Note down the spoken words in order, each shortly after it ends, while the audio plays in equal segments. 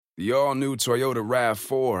The all-new Toyota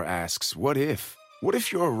RAV4 asks, what if? What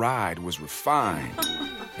if your ride was refined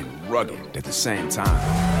and rugged at the same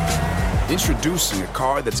time? Introducing a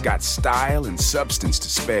car that's got style and substance to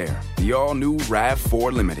spare. The all-new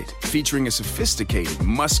RAV4 Limited, featuring a sophisticated,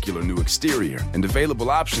 muscular new exterior and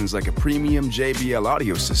available options like a premium JBL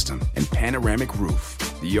audio system and panoramic roof.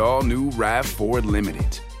 The all-new RAV4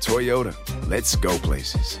 Limited. Toyota, let's go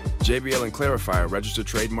places. JBL and Clarifier, registered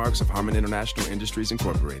trademarks of Harman International Industries,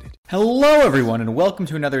 Incorporated. Hello, everyone, and welcome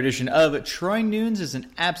to another edition of Troy Nunes is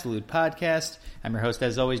an Absolute Podcast. I'm your host,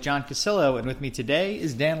 as always, John Casillo, and with me today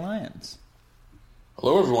is Dan Lyons.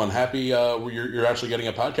 Hello, everyone. Happy you're actually getting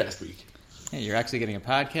a podcast week. Yeah, you're actually getting a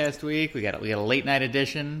podcast week. We got a late night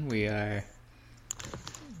edition. We are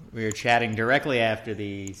chatting directly after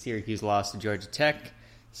the Syracuse loss to Georgia Tech.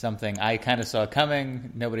 Something I kind of saw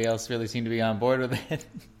coming. Nobody else really seemed to be on board with it.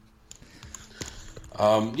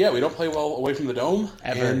 We don't play well away from the Dome.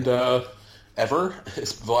 Ever. And ever,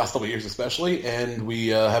 the last couple of years especially. And we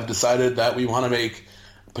have decided that we want to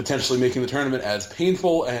potentially making the tournament as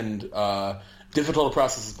painful and difficult a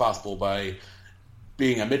process as possible by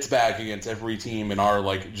being a mixed bag against every team in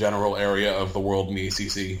our general area of the world in the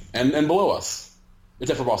ACC and below us,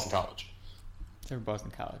 except for Boston College. For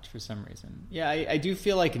Boston College for some reason. Yeah, I do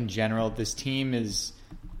feel like in general this team feels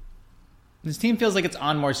like it's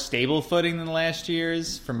on more stable footing than last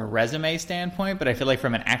year's from a resume standpoint, but I feel like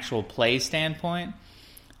from an actual play standpoint,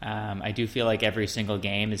 I do feel like every single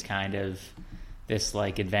game is kind of this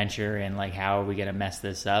adventure and how are we going to mess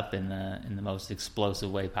this up in the most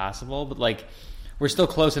explosive way possible. But we're still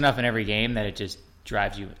close enough in every game that it just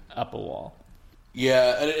drives you up a wall.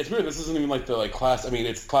 Yeah, and it's weird. This isn't even the class. I mean,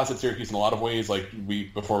 it's class at Syracuse in a lot of ways.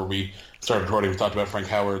 Before we started recording, we talked about Frank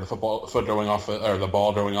Howard, the ball going off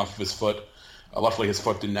of his foot. Luckily, his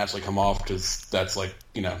foot didn't actually come off because that's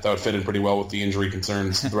that would fit in pretty well with the injury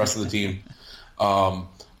concerns of the rest of the team.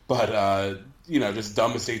 Just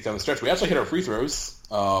dumb mistakes down the stretch. We actually hit our free throws,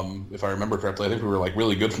 if I remember correctly. I think we were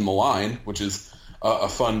really good from the line, which is a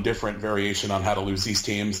fun, different variation on how to lose these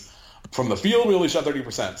teams. From the field, we only shot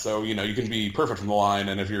 30%, so you can be perfect from the line,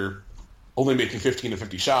 and if you're only making 15 to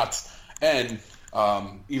 50 shots, and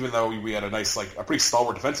even though we had a nice, a pretty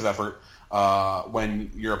stalwart defensive effort,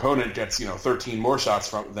 when your opponent gets 13 more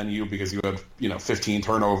shots than you because you have 15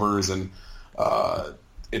 turnovers, and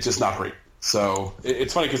it's just not great. So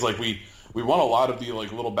it's funny because we won a lot of the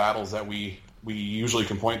little battles that we usually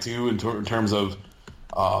can point to in terms of.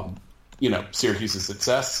 Syracuse's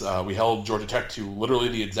success. We held Georgia Tech to literally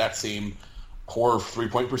the exact same poor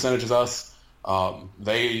three-point percentage as us.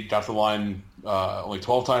 They got to the line only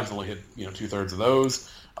 12 times, only hit two-thirds of those.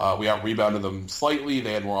 We out-rebounded them slightly.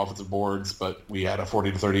 They had more offensive boards, but we had a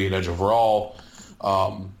 40-38 edge overall.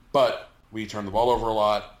 But we turned the ball over a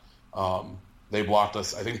lot. They blocked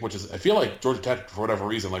us, I think, I feel like Georgia Tech, for whatever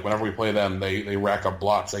reason, whenever we play them, they rack up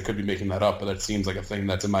blocks. I could be making that up, but that seems like a thing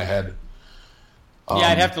that's in my head. Yeah,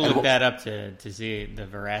 I'd have to look that up to see the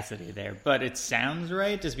veracity there. But it sounds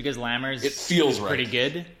right, just because Lammers feels right. Pretty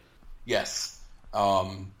good. Yes.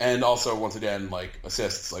 And also, once again,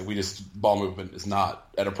 assists. Ball movement is not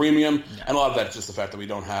at a premium. No. And a lot of that's just the fact that we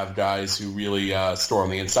don't have guys who really score on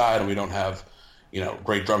the inside, and we don't have,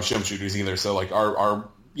 great drum shim shooters either. So, our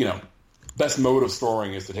best mode of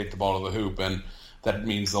scoring is to take the ball to the hoop, and that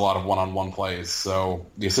means a lot of one-on-one plays. So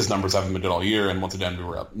the assist numbers haven't been good all year, and once again, we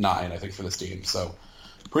were up 9, I think, for this team. So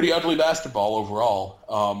pretty ugly basketball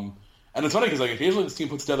overall. And it's funny because occasionally this team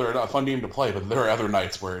puts together a fun game to play, but there are other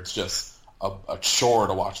nights where it's just a chore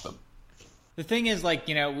to watch them. The thing is,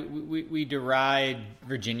 we deride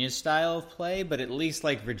Virginia's style of play, but at least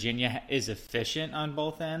Virginia is efficient on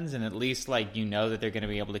both ends, and at least that they're going to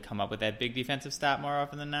be able to come up with that big defensive stop more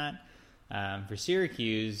often than not. For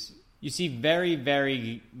Syracuse, you see very,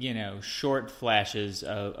 very, short flashes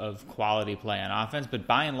of quality play on offense, but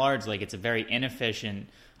by and large, it's a very inefficient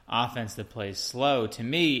offense that plays slow. To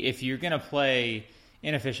me, if you're going to play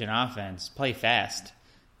inefficient offense, play fast.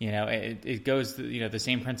 It goes to, the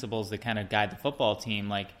same principles that kind of guide the football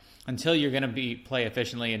team. Until you're going to play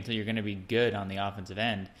efficiently, until you're going to be good on the offensive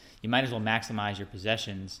end, you might as well maximize your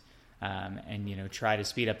possessions and, try to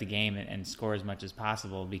speed up the game and score as much as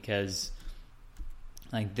possible because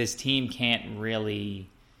this team can't really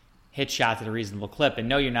hit shots at a reasonable clip. And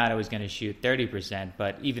no, you're not always going to shoot 30%,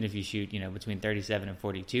 but even if you shoot, between 37 and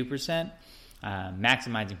 42%,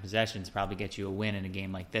 maximizing possessions probably gets you a win in a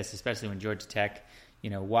game like this, especially when Georgia Tech,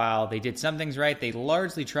 while they did some things right, they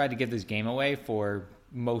largely tried to give this game away for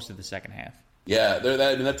most of the second half. Yeah,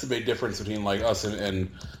 that's a big difference between us and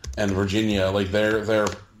Virginia. Their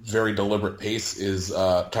very deliberate pace is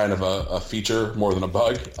kind of a feature more than a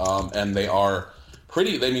bug, and they are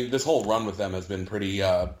pretty. I mean, this whole run with them has been pretty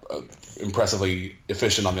impressively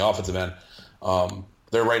efficient on the offensive end.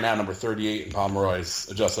 They're right now number 38 in Pomeroy's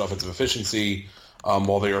adjusted offensive efficiency,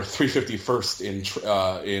 while they are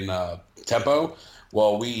 351st in tempo.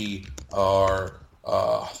 While we are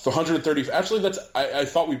 130. Actually, I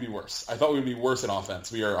thought we'd be worse. I thought we'd be worse in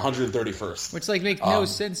offense. We are 131st, which makes no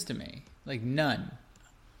sense to me. None.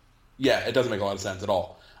 Yeah, it doesn't make a lot of sense at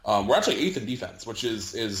all. We're actually 8th in defense, which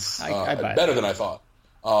is better than I thought.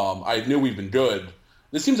 I knew we've been good.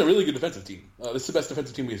 This team's a really good defensive team. This is the best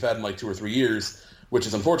defensive team we've had in 2 or 3 years, which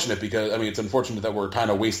is unfortunate because, it's unfortunate that we're kind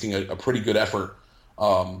of wasting a pretty good effort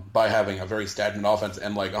by having a very stagnant offense.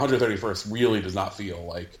 And 131st really does not feel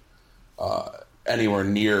like anywhere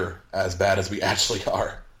near as bad as we actually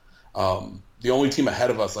are. The only team ahead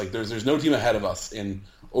of us, there's no team ahead of us in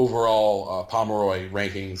overall Pomeroy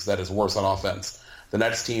rankings that is worse on offense. The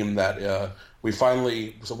next team that we were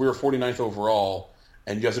 49th overall,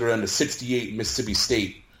 and you have to go down to 68 Mississippi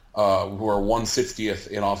State, who are 160th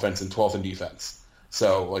in offense and 12th in defense.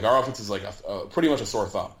 So our offense is pretty much a sore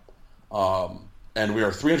thumb. And we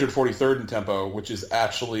are 343rd in tempo, which is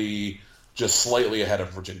actually just slightly ahead of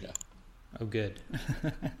Virginia. Oh, good.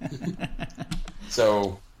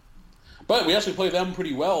 But we actually play them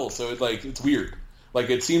pretty well, so it's weird.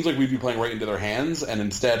 It seems like we'd be playing right into their hands, and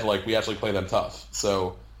instead, we actually play them tough.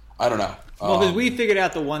 So, I don't know. Well, because we figured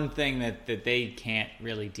out the one thing that they can't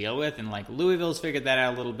really deal with, and Louisville's figured that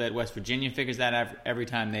out a little bit. West Virginia figures that out every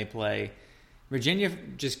time they play. Virginia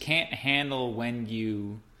just can't handle when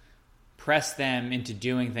you press them into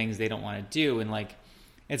doing things they don't want to do, and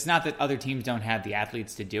it's not that other teams don't have the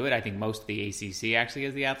athletes to do it. I think most of the ACC actually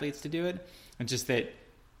has the athletes to do it. It's just that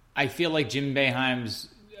I feel like Jim Boeheim's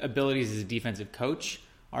abilities as a defensive coach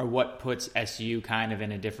are what puts SU kind of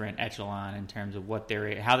in a different echelon in terms of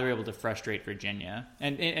how they're able to frustrate Virginia.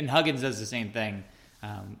 And Huggins does the same thing,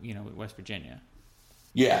 with West Virginia.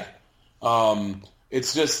 Yeah.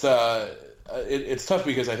 It's just it's tough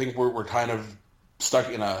because I think we're kind of stuck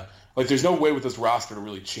in a there's no way with this roster to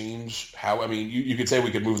really change how. You could say we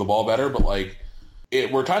could move the ball better, but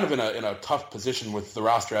we're kind of in a tough position with the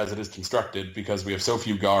roster as it is constructed because we have so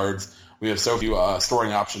few guards, we have so few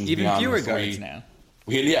scoring options. Even fewer guards now.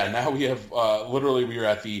 Now we have literally we are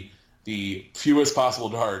at the fewest possible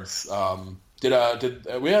guards.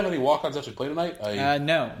 Did we have any walk-ons actually play tonight?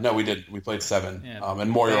 No, we didn't. We played 7, and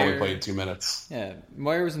Moyer only played 2 minutes. Yeah,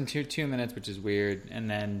 Moyer was in two minutes, which is weird, and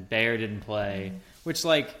then Bayer didn't play, which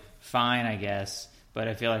fine, I guess, but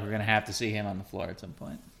I feel like we're going to have to see him on the floor at some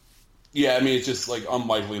point. Yeah, it's just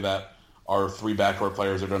unlikely that our 3 backcourt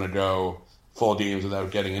players are going to go full games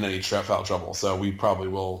without getting in any foul trouble. So we probably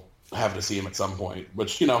will have to see him at some point,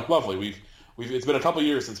 which lovely. We've it's been a couple of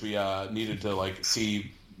years since we needed to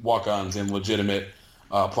see walk-ons in legitimate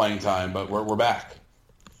playing time, but we're back.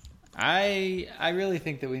 I really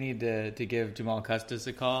think that we need to give Jamal Custis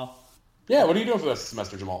a call. Yeah, what are you doing for this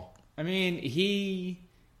semester, Jamal?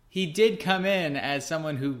 He did come in as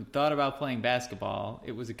someone who thought about playing basketball.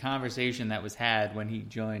 It was a conversation that was had when he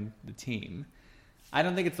joined the team. I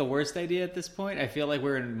don't think it's the worst idea at this point. I feel like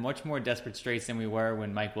we're in much more desperate straits than we were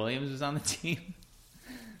when Mike Williams was on the team.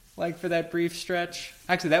 For that brief stretch.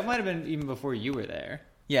 Actually, that might have been even before you were there.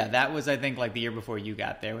 Yeah, that was, I think, the year before you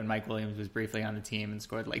got there when Mike Williams was briefly on the team and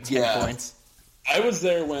scored 10 points. I was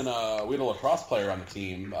there when we had a lacrosse player on the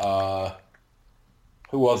team.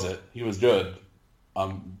 Who was it? He was good.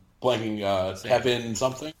 Blanking Kevin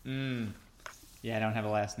something. Yeah, I don't have a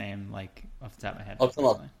last name off the top of my head.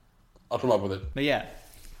 I'll come up with it. But yeah,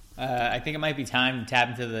 I think it might be time to tap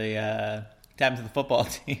into the football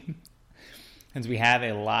team, since we have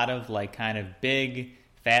a lot of kind of big,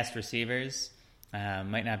 fast receivers.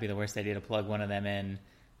 Might not be the worst idea to plug one of them in,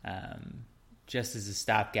 just as a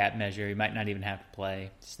stopgap measure. You might not even have to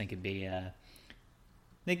play. Just think it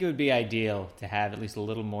would be ideal to have at least a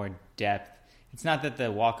little more depth. It's not that the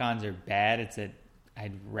walk-ons are bad. It's that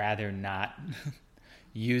I'd rather not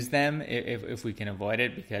use them if we can avoid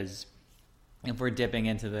it, because if we're dipping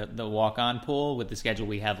into the walk-on pool with the schedule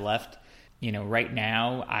we have left, right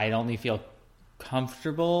now I'd only feel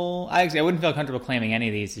comfortable. I wouldn't feel comfortable claiming any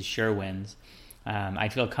of these as sure wins.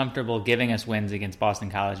 I'd feel comfortable giving us wins against Boston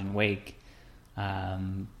College and Wake.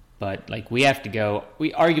 But we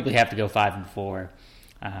arguably have to go 5-4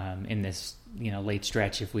 in this late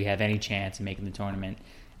stretch if we have any chance of making the tournament.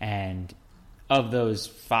 And of those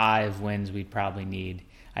 5 wins we'd probably need,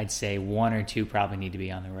 I'd say 1 or 2 probably need to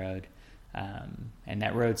be on the road. And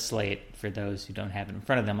that road slate, for those who don't have it in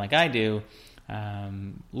front of them like I do,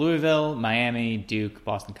 Louisville, Miami, Duke,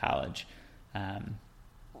 Boston College.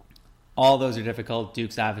 All those are difficult.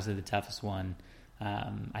 Duke's obviously the toughest one.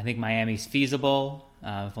 I think Miami's feasible,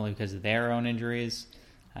 if only because of their own injuries.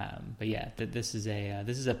 But yeah, this is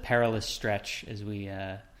a perilous stretch as we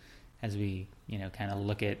kind of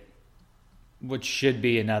look at what should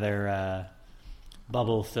be another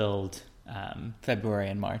bubble-filled February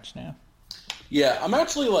and March now. Yeah, I'm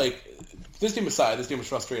actually like, this game aside, this game was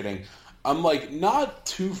frustrating. I'm like not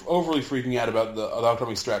too overly freaking out about the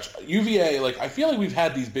upcoming stretch. UVA, like I feel like we've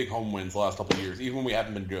had these big home wins the last couple of years, even when we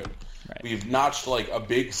haven't been good. Right. We've notched like a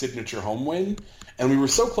big signature home win, and we were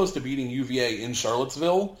so close to beating UVA in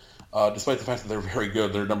Charlottesville, despite the fact that they're very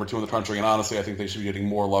good. They're number 2 in the country, and honestly, I think they should be getting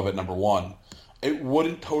more love at number 1. It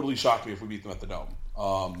wouldn't totally shock me if we beat them at the Dome.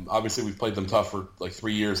 Obviously, we've played them tough for like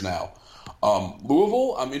 3 years now.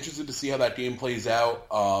 Louisville, I'm interested to see how that game plays out.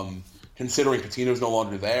 Considering Pitino's no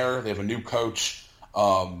longer there, they have a new coach,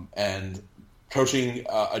 and coaching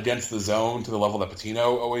against the zone to the level that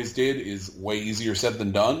Pitino always did is way easier said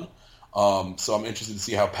than done. So I'm interested to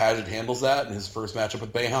see how Padgett handles that in his first matchup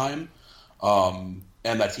with Boeheim.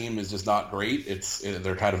 And that team is just not great.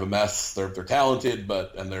 They're kind of a mess. They're talented,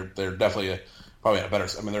 and they're definitely probably in a better.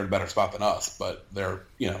 I mean, they're in a better spot than us, but they're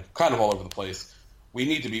kind of all over the place. We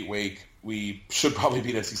need to beat Wake. We should probably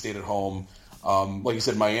beat NC State at home. Like you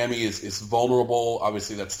said, Miami is vulnerable.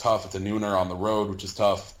 Obviously, that's tough. It's a nooner on the road, which is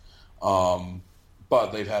tough.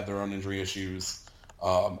 But they've had their own injury issues.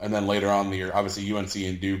 And then later on in the year, obviously UNC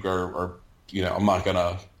and Duke are I'm not going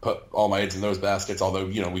to put all my eggs in those baskets, although,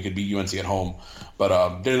 we could beat UNC at home.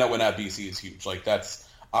 But getting that win at BC is huge. Like, that's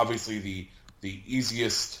obviously the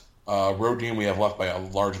easiest road game we have left by a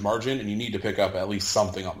large margin, and you need to pick up at least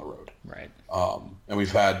something on the road. Right. And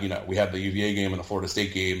we've had, we had the UVA game and the Florida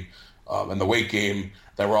State game and the Wake game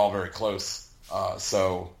that were all very close.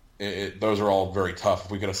 So those are all very tough.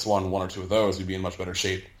 If we could have swung 1 or 2 of those, we'd be in much better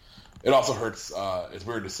shape. It also hurts, it's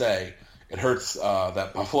weird to say, it hurts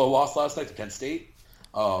that Buffalo lost last night to Kent State.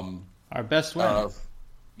 Our best win.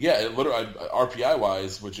 Yeah, it literally,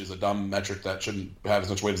 RPI-wise, which is a dumb metric that shouldn't have as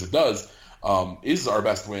much weight as it does, is our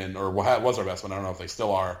best win, or was our best win. I don't know if they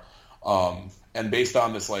still are. And based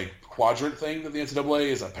on this quadrant thing that the NCAA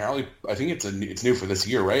is apparently, I think it's new for this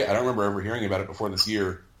year, right? I don't remember ever hearing about it before this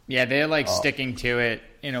year. Yeah, they're sticking to it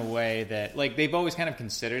in a way that they've always kind of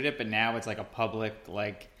considered it, but now it's like a public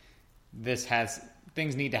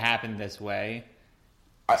things need to happen this way.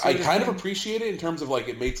 I kind of appreciate it in terms of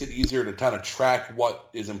it makes it easier to kind of track what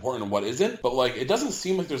is important and what isn't. But it doesn't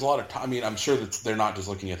seem like there's a lot of time. I mean, I'm sure that they're not just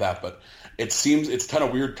looking at that, but it seems it's kind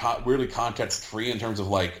of weirdly context free in terms of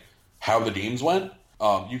how the games went.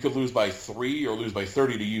 You could lose by 3 or lose by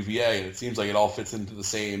 30 to UVA, and it seems like it all fits into the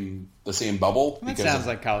same bubble. That sounds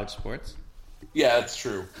like college sports. Yeah, that's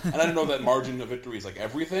true. And I don't know that margin of victory is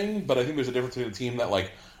everything, but I think there's a difference between a team that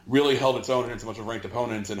really held its own against a bunch of ranked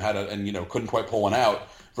opponents and couldn't quite pull one out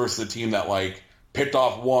versus a team that picked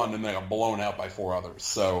off one and then got blown out by 4 others.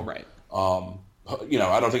 So, right.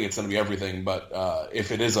 I don't think it's going to be everything, but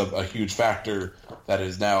if it is a huge factor that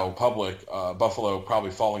is now public, Buffalo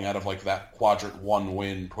probably falling out of that quadrant 1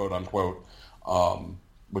 win, quote unquote,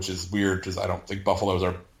 which is weird because I don't think Buffalo's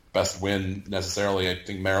our best win necessarily. I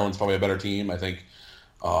think Maryland's probably a better team. I think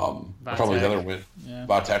probably the other win. Yeah.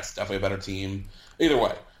 Vatech's definitely a better team. Either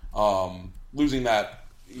way, losing that,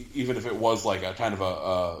 even if it was a kind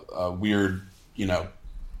of a weird, not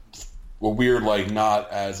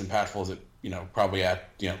as impactful as it, probably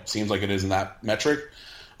seems like it is in that metric.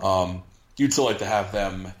 You'd still like to have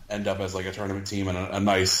them end up as a tournament team and a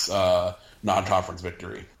nice non-conference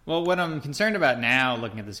victory. Well, what I'm concerned about now,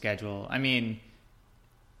 looking at the schedule, I mean,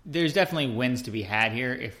 there's definitely wins to be had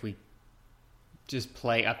here if we just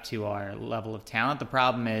play up to our level of talent. The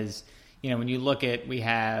problem is, when you look at, we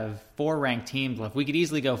have 4 ranked teams left. We could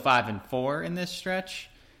easily go 5-4 in this stretch,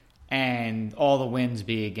 and all the wins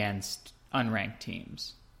be against unranked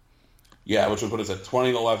teams. Yeah, which would put us at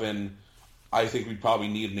 20-11. I think we'd probably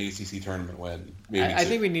need an ACC tournament win. Maybe I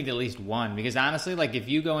think we need at least one, because honestly, if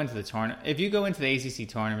you go into the ACC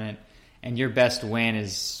tournament and your best win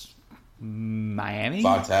is Miami,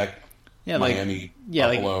 Vatech, Miami,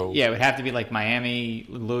 Buffalo, it would have to be Miami,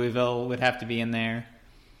 Louisville would have to be in there.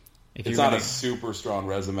 It's not a super strong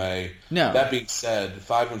resume. No. That being said,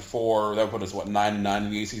 5-4, that would put us 9-9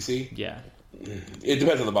 in the ACC. Yeah. It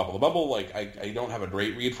depends on the bubble. The bubble, I don't have a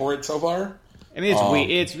great read for it so far. I mean, it's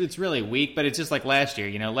weak. It's really weak, but it's just like last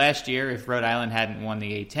year. Last year, if Rhode Island hadn't won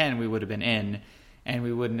the A-10, we would have been in, and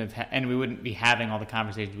we wouldn't be having all the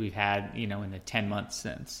conversations we've had, in the 10 months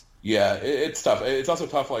since. Yeah, it's tough. It's also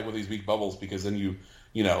tough, with these weak bubbles, because then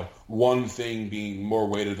one thing being more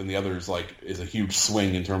weighted than the others, is a huge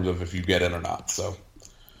swing in terms of if you get in or not. So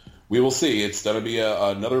we will see. It's going to be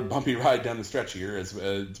another bumpy ride down the stretch here, as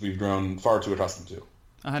we've grown far too accustomed to.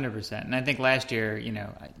 100%. And I think last year,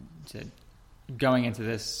 going into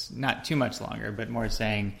this, not too much longer, but more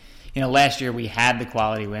saying, last year we had the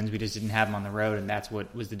quality wins, we just didn't have them on the road, and that's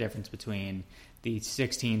what was the difference between the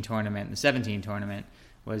 16 tournament and the 17 tournament.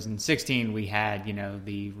 Was in 16 we had,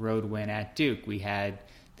 the road win at Duke, we had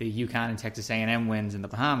the UConn and Texas A&M wins in the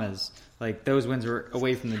Bahamas. Like, those wins were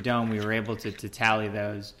away from the Dome. We were able to tally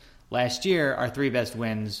those. Last year, our 3 best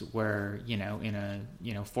wins were, in a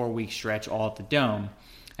 4-week stretch all at the Dome,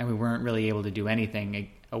 and we weren't really able to do anything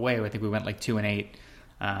away. I think we went 2-8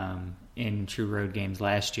 in true road games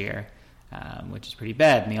last year, which is pretty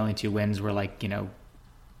bad. And the only 2 wins were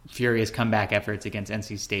furious comeback efforts against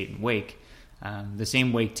NC State and Wake. The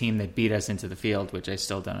same Wake team that beat us into the field, which I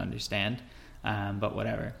still don't understand, but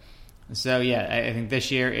whatever. So, yeah, I think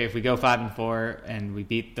this year, if we go 5-4 and we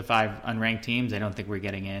beat the 5 unranked teams, I don't think we're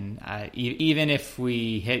getting in. Even if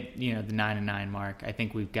we hit, the 9-9 mark, I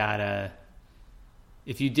think we've got to...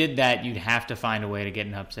 If you did that, you'd have to find a way to get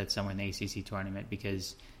an upset somewhere in the ACC tournament,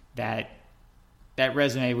 because that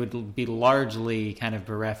resume would be largely kind of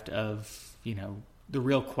bereft of, the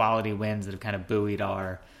real quality wins that have kind of buoyed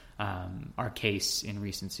our case in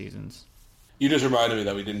recent seasons. You just reminded me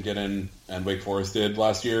that we didn't get in, and Wake Forest did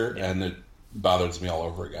last year, and it bothers me all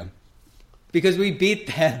over again. Because we beat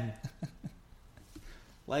them.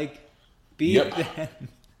 Beat them.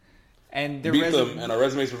 And beat them, and our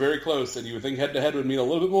resumes were very close, and you would think head-to-head would mean a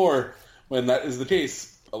little bit more when that is the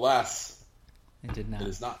case. Alas, it did not. It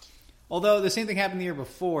is not. Although the same thing happened the year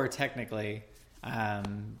before, technically.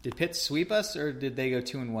 Did Pitt sweep us, or did they go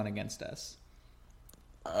 2-1 against us?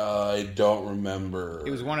 I don't remember.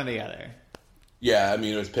 It was one or the other. Yeah,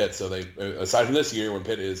 it was Pitt. So they, aside from this year when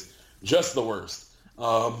Pitt is just the worst,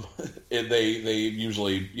 they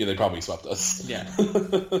usually they probably swept us. Yeah.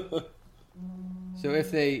 So if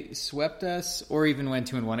they swept us, or even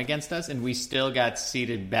went 2-1 against us, and we still got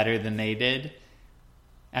seeded better than they did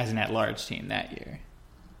as an at-large team that year.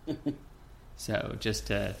 So just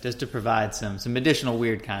to provide some additional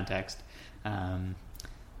weird context.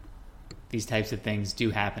 These types of things do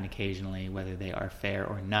happen occasionally, whether they are fair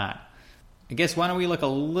or not. I guess why don't we look a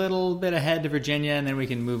little bit ahead to Virginia, and then we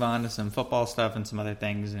can move on to some football stuff and some other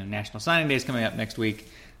things. And National Signing Day is coming up next week.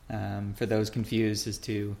 For those confused as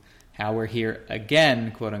to how we're here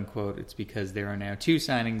again, quote unquote, it's because there are now 2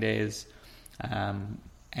 signing days.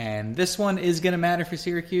 And this one is going to matter for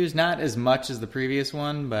Syracuse, not as much as the previous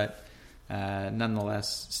one, but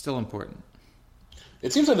nonetheless still important.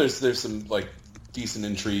 It seems like there's some decent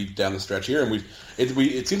intrigue down the stretch here, and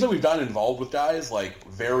it seems like we've gotten involved with guys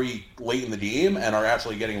very late in the game and are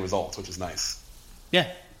actually getting results, which is nice.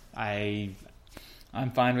 Yeah, I'm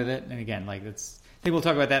fine with it. And again, I think we'll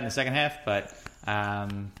talk about that in the second half, but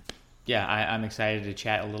I'm excited to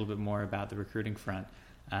chat a little bit more about the recruiting front.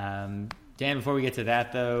 Dan, before we get to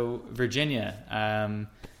that though, Virginia,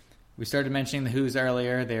 we started mentioning the Hoos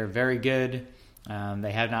earlier. They're very good.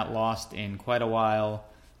 They have not lost in quite a while.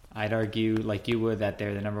 I'd argue, like you would, that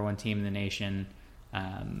they're the number 1 team in the nation.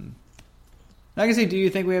 I'm not going to say, do you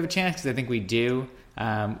think we have a chance? Because I think we do.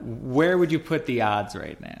 Where would you put the odds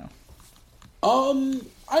right now?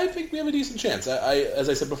 I think we have a decent chance. As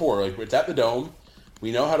I said before, it's at the Dome.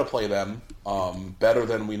 We know how to play them better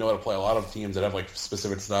than we know how to play a lot of teams that have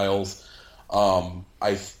specific styles.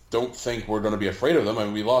 I don't think we're going to be afraid of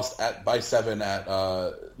them. We lost by 7 at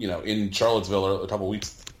in Charlottesville a couple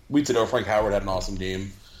weeks ago. Frank Howard had an awesome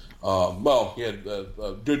game. He had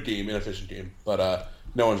a good game, inefficient game, but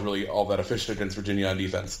no one's really all that efficient against Virginia on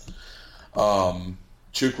defense.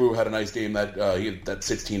 Chukwu had a nice game, he had that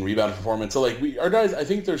 16 rebound performance. So our guys, I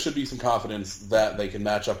think there should be some confidence that they can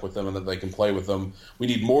match up with them and that they can play with them. We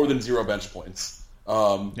need more than 0 bench points,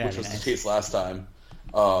 which was the case last time.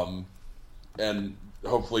 And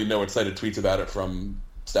hopefully no excited tweets about it from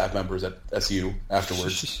staff members at SU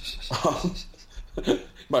afterwards.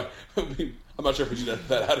 I'm not sure if we should edit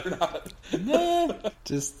that out or not. Nah,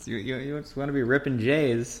 just you just want to be ripping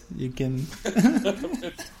Jays. You can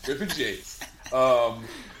ripping Jays. Oh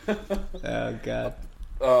God.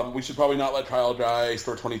 We should probably not let Kyle Guy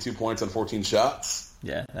score 22 points on 14 shots.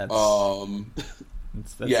 Yeah, that's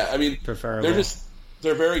yeah. preferable.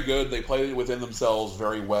 They're very good. They play within themselves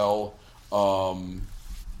very well.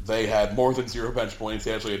 They had more than 0 bench points.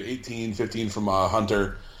 They actually had 18, 15 from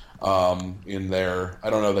Hunter. In there,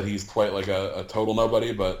 I don't know that he's quite a total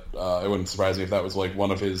nobody, but it wouldn't surprise me if that was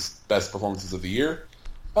one of his best performances of the year.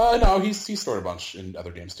 No, he's scored a bunch in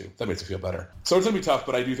other games too. That makes me feel better. So it's gonna be tough,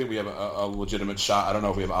 but I do think we have a legitimate shot. I don't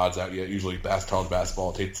know if we have odds out yet. Usually, college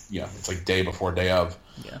basketball takes it's day before day of.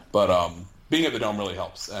 Yeah. But being at the Dome really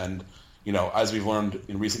helps. And, as we've learned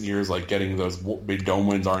in recent years, like getting those big Dome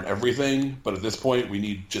wins aren't everything. But at this point, we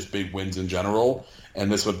need just big wins in general.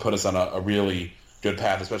 And this would put us on a really good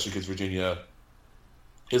path, especially because Virginia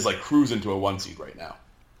is like cruising to a 1 seed right now.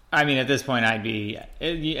 I mean, at this point, and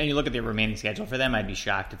you look at the remaining schedule for them, I'd be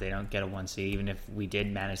shocked if they don't get a 1 seed, even if we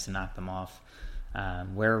did manage to knock them off.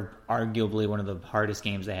 We're arguably one of the hardest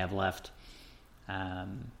games they have left.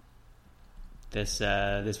 This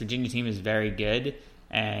Virginia team is very good,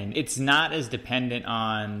 and it's not as dependent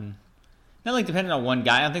on one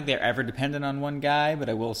guy. I don't think they're ever dependent on one guy, but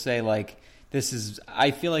I will say,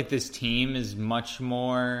 I feel like this team is much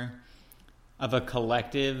more of a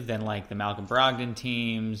collective than like the Malcolm Brogdon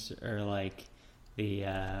teams or like the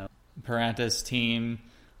Parantas team.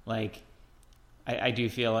 Like, I do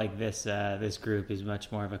feel like this group is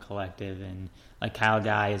much more of a collective, and like Kyle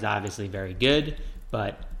Guy is obviously very good,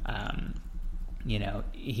 but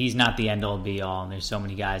he's not the end all be all, and there's so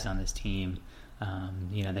many guys on this team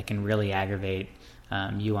that can really aggravate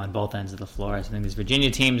you on both ends of the floor. So I think this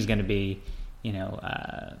Virginia team is going to be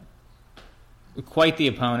quite the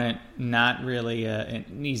opponent, not really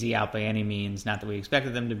an easy out by any means, not that we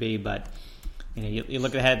expected them to be, but you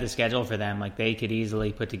look ahead at the schedule for them, like they could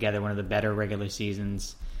easily put together one of the better regular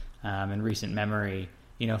seasons in recent memory,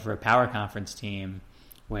 for a power conference team,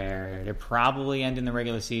 where they're probably ending the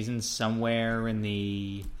regular season somewhere in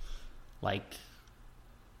the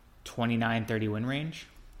 29-30 win range.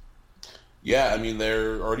 Yeah, I mean,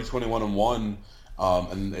 they're already 21-1,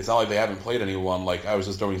 and it's not like they haven't played anyone. Like, I was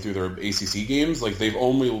just going through their ACC games. Like, they're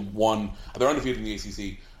undefeated in the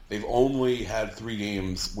ACC. They've only had 3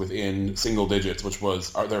 games within single digits, which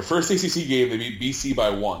was their first ACC game. They beat BC by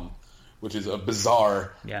 1, which is a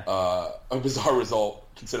bizarre result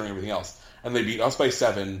considering everything else. And they beat us by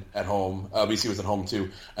 7 at home. BC was at home too.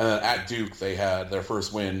 And then at Duke, they had their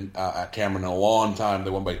first win at Cameron in a long time. They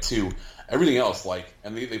won by 2. Everything else,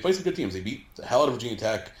 and they played some good teams. They beat the hell out of Virginia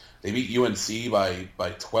Tech. They beat UNC by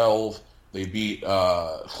 12. They beat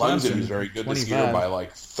Clemson, who's very good 25. This year, by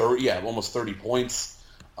almost 30 points.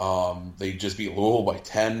 They just beat Louisville by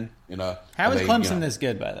 10. How is Clemson this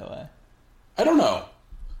good, by the way? I don't know.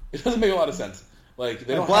 It doesn't make a lot of sense. Like,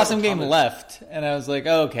 they don't Blossom game left, and I was like,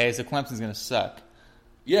 oh, okay, so Clemson's going to suck.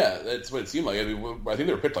 Yeah, that's what it seemed like. I mean, I think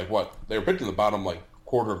they were picked They were picked in the bottom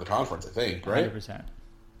quarter of the conference, I think, right? 100%.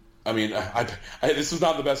 I mean, this was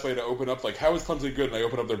not the best way to open up. Like, how is Clemson good? And I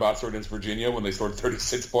opened up their box score against Virginia when they scored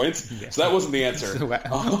 36 points. Yeah. So that wasn't the answer. So,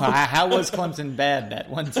 how was Clemson bad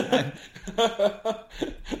that one time?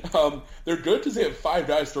 They're good because they have 5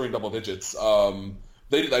 guys scoring double digits. Talking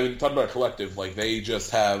about a collective, they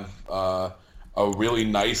just have a really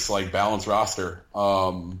nice, balanced roster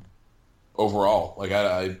overall.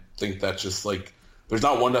 I think that's just, there's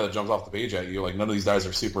not one guy that jumps off the page at you. None of these guys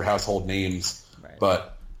are super household names. Right.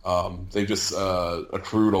 But they've just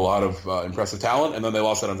accrued a lot of impressive talent, and then they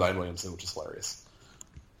lost out on Zion Williamson, which is hilarious.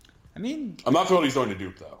 I mean, I'm not thrilled he's going to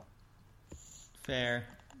Duke, though. Fair.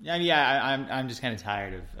 I'm just kind of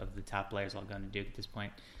tired of the top players all going to Duke at this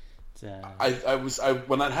point.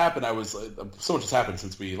 When that happened, I was so much has happened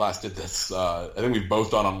since we last did this. I think we've both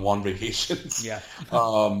gone on long vacations. Yeah.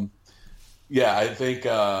 I think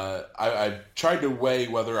I tried to weigh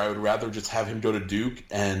whether I would rather just have him go to Duke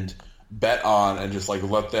and bet on and just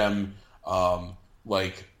let them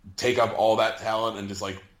take up all that talent and just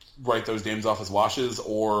write those games off as washes,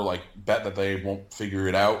 or bet that they won't figure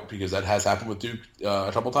it out, because that has happened with Duke a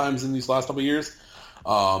couple times in these last couple of years.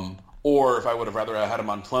 Or if I would have rather had him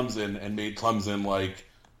on Clemson and made Clemson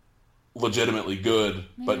legitimately good,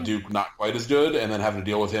 but Duke not quite as good, and then having to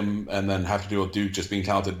deal with him, and then have to deal with Duke just being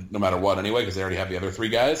talented no matter what anyway, because they already have the other 3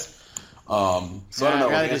 guys. I don't know.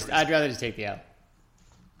 I'd rather just take the L.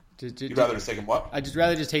 You'd rather just take him what? I'd just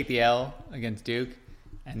rather just take the L against Duke.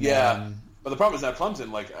 And but the problem is now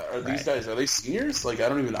Clemson. Are these guys? Are they seniors? I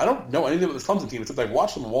don't know anything about this Clemson team except I've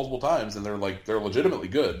watched them multiple times, and they're legitimately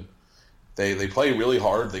good. They play really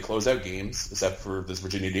hard. They close out games, except for this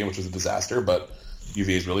Virginia game, which was a disaster. But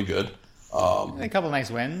UVA is really good. A couple of nice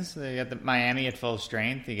wins. They got the Miami at full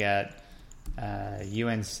strength. You got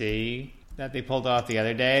UNC that they pulled off the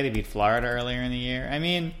other day. They beat Florida earlier in the year. I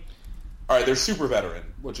mean, all right, they're super veteran,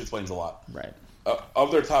 which explains a lot. Right.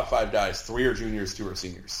 Of their top 5 guys, 3 are juniors, 2 are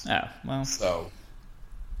seniors. Oh, well. So,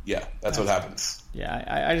 yeah, that's what happens.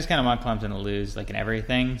 Yeah, I just kind of want Clemson to lose in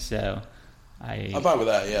everything. So. I'm fine with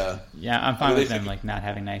that, yeah. Yeah, I'm fine with them not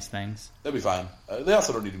having nice things. They'll be fine. They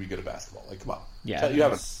also don't need to be good at basketball. Come on. Yeah, you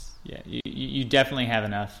haven't. Yeah, you definitely have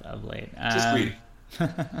enough of late. Just greedy.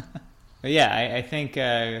 But yeah, I think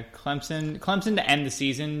Clemson to end the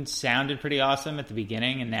season sounded pretty awesome at the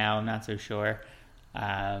beginning, and now I'm not so sure.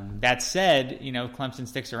 That said, Clemson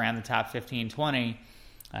sticks around the top 15-20.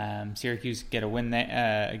 Syracuse get a win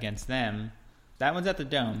against them. That one's at the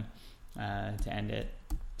Dome to end it.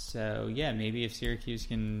 So, yeah, maybe if Syracuse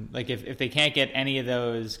can... if they can't get any of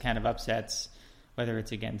those kind of upsets, whether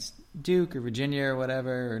it's against Duke or Virginia or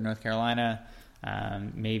whatever, or North Carolina,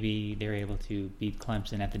 maybe they're able to beat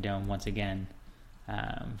Clemson at the Dome once again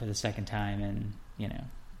for the second time in,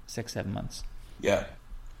 6-7 months. Yeah.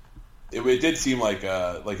 It did seem like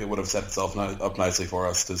it would have set itself up nicely for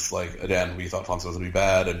us because, again, we thought Clemson was going to be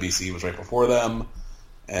bad, and BC was right before them.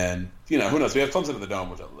 And, who knows? We have Clemson at the Dome,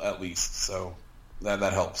 which at least, so that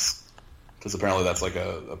helps. Because apparently that's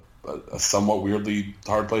a somewhat weirdly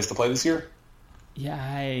hard place to play this year. Yeah,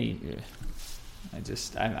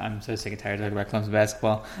 I'm so sick and tired of talking about Clemson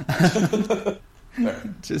basketball. I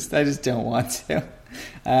just don't want to.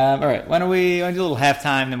 All right, why don't we do a little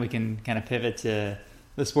halftime, then we can kind of pivot to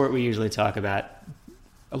the sport we usually talk about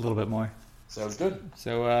a little bit more. Sounds good.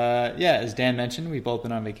 So, as Dan mentioned, we've both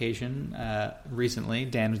been on vacation recently.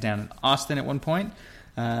 Dan was down in Austin at one point,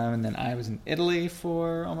 and then I was in Italy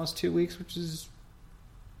for almost 2 weeks, which is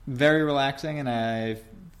very relaxing, and I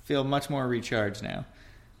feel much more recharged now.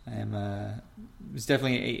 It's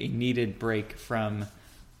definitely a needed break from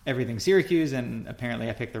everything Syracuse, and apparently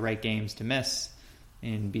I picked the right games to miss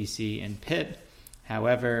in BC and Pitt.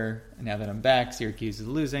 However, now that I'm back, Syracuse is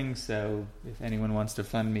losing, so if anyone wants to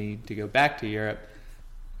fund me to go back to Europe,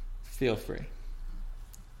 feel free.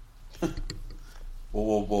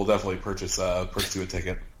 We'll definitely purchase you a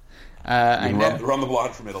ticket. I know. Run the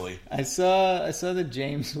blog from Italy. I saw that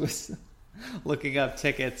James was looking up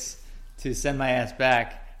tickets to send my ass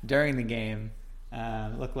back during the game.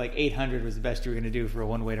 Looked like 800 was the best you were going to do for a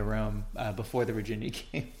one-way to Rome before the Virginia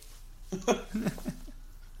game.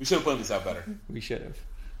 We should have planned this out better. We should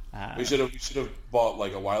have. We should have bought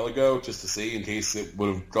a while ago just to see in case it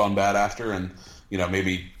would have gone bad after, and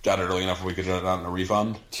maybe got it early enough where we could get it out in a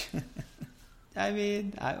refund. I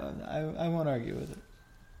mean, I won't argue with it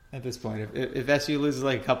at this point. If SU loses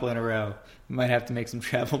a couple in a row, we might have to make some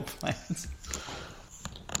travel plans.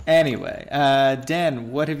 Anyway,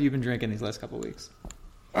 Dan, what have you been drinking these last couple of weeks?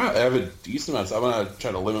 I have a decent amount. So I'm going to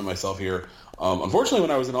try to limit myself here. Unfortunately,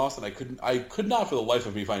 when I was in Austin, I could not for the life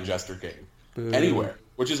of me find Jester King anywhere,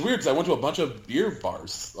 which is weird because I went to a bunch of beer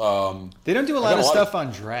bars. They don't do a lot of stuff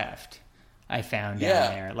on draft. I found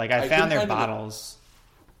down there. I found their bottles.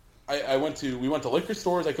 We went to liquor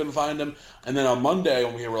stores. I couldn't find them, and then on Monday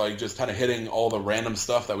when we were just kind of hitting all the random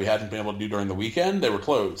stuff that we hadn't been able to do during the weekend, they were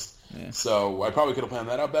closed. Yeah. So I probably could have planned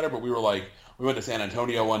that out better. But we went to San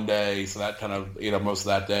Antonio one day, so that kind of ate up most of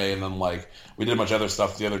that day, and then we did a bunch of other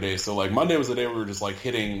stuff the other day. So Monday was the day we were just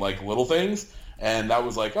hitting little things, and that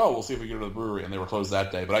was we'll see if we can go to the brewery, and they were closed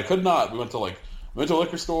that day. But I could not. We went to a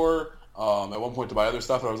liquor store at one point to buy other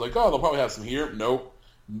stuff, and I was they'll probably have some here. Nope.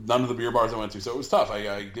 None of the beer bars I went to, so it was tough.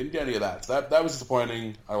 I didn't get any of that. So that was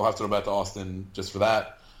disappointing. I will have to go back to Austin just for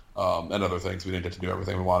that and other things. We didn't get to do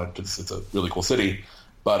everything we wanted. It's a really cool city.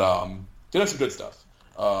 But did have some good stuff.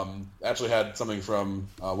 Actually had something from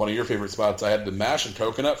one of your favorite spots. I had the mash and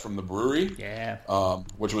coconut from the brewery. Yeah.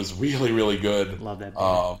 Which was really, really good. Love that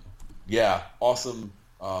beer. Yeah, awesome.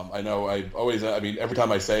 I know every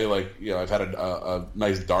time I say I've had a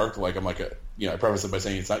nice dark, I preface it by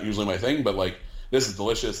saying it's not usually my thing, but this is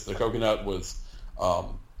delicious. The coconut was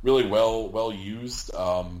really well used.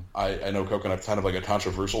 I know coconut's kind of a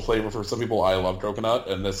controversial flavor for some people. I love coconut,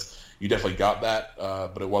 and you definitely got that,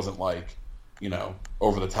 but it wasn't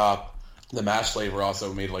over the top. The mash flavor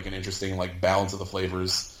also made an interesting balance of the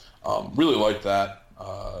flavors. Really liked that.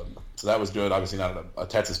 So that was good. Obviously not a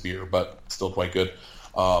Texas beer, but still quite good.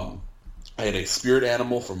 I had a Spirit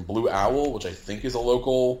Animal from Blue Owl, which I think is a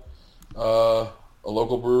local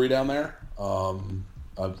brewery down there.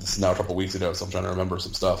 This is now a couple weeks ago, so I'm trying to remember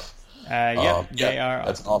some stuff. They are.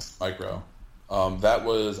 That's an awesome micro. That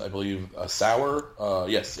was, I believe, a sour.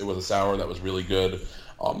 Yes, it was a sour that was really good.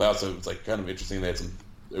 Also, it's kind of interesting.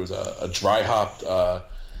 There was a dry hopped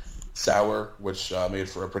sour, which made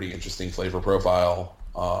for a pretty interesting flavor profile.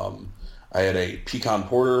 I had a pecan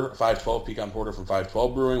porter, 512 pecan porter from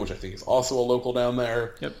 512 Brewing, which I think is also a local down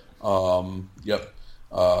there. Yep.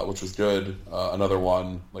 Which was good. Another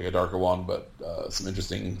one, a darker one, but some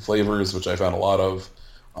interesting flavors, which I found a lot of.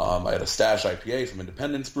 I had a Stash IPA from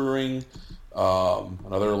Independence Brewing,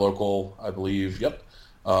 another local, I believe. Yep.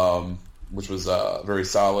 Which was very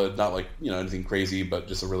solid. Not anything crazy, but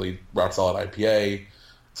just a really rock solid IPA.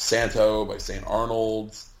 Santo by St.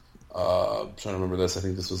 Arnold's. I'm trying to remember this. I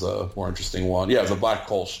think this was a more interesting one. Yeah, it was a Black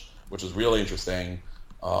Kolsch, which was really interesting.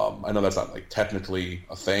 I know that's not technically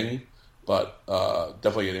a thing, but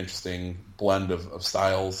definitely an interesting blend of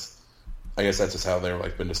styles. I guess that's just how they've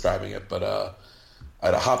like been describing it. But I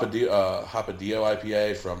had a Hopadillo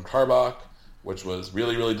IPA from Tarbach, which was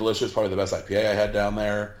really, really delicious. Probably the best IPA I had down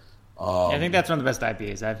there. I think that's one of the best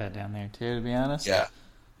IPAs I've had down there too, to be honest. Yeah,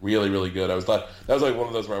 really, really good. I was glad. That was like one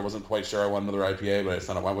of those where I wasn't quite sure I wanted another IPA, but I just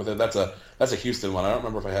kind of went with it. That's a Houston one. I don't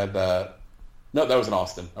remember if I had that. No, that was in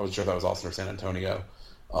Austin. I wasn't sure if that was Austin or San Antonio.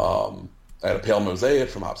 I had a Pale Mosaic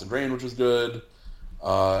from Hops and Grain, which was good.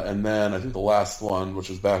 And then I think the last one, which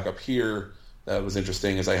was back up here, that was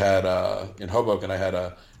interesting, is I had, in Hoboken, I had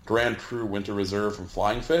a Grand Cru Winter Reserve from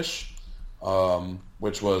Flying Fish,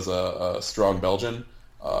 which was a strong Belgian,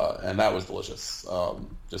 and that was delicious.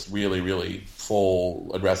 Just really, really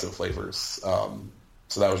full, aggressive flavors.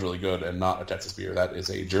 So that was really good, and not a Texas beer. That is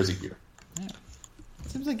a Jersey beer. Yeah.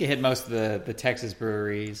 Seems like you hit most of the Texas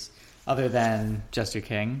breweries, other than Jester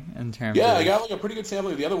King, in terms of... I got like a pretty good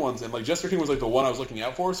sampling of the other ones, and like Jester King was like the one I was looking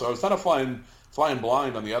out for, so I was kind of flying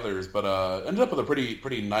blind on the others, but ended up with a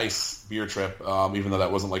pretty nice beer trip, even though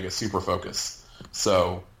that wasn't like a super focus.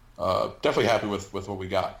 So definitely happy with what we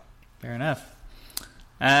got. Fair enough.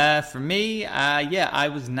 For me, I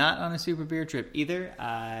was not on a super beer trip either.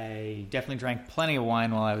 I definitely drank plenty of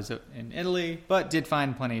wine while I was in Italy, but did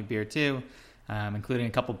find plenty of beer too. Including a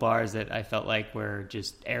couple bars that I felt like were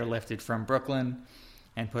just airlifted from Brooklyn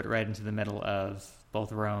and put right into the middle of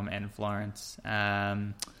both Rome and Florence.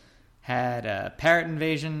 Had a Parrot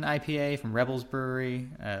Invasion IPA from Rebels Brewery.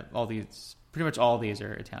 Pretty much all these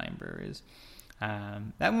are Italian breweries.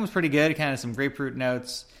 That one was pretty good. Kind of some grapefruit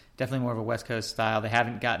notes. Definitely more of a West Coast style. They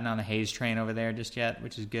haven't gotten on the haze train over there just yet,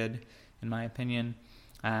 which is good in my opinion.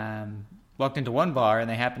 Walked into one bar and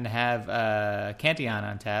they happened to have Cantillon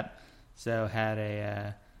on tap. So had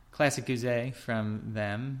a classic Gouze from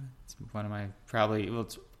them. It's one of my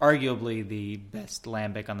it's arguably the best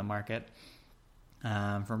lambic on the market.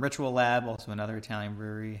 From Ritual Lab, also another Italian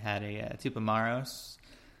brewery, had a Tupamaros.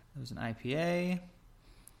 It was an IPA.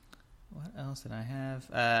 What else did I have?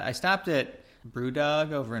 I stopped at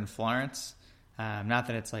Brewdog over in Florence. Not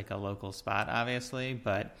that it's like a local spot, obviously,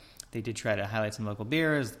 but they did try to highlight some local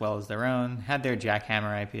beer as well as their own. Had their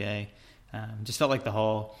Jackhammer IPA. Just felt like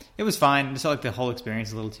it was fine. Just felt like the whole experience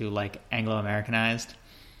was a little too like Anglo-Americanized.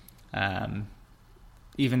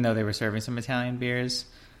 Even though they were serving some Italian beers.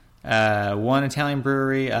 One Italian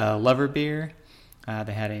brewery, Lover Beer.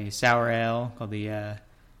 They had a sour ale called the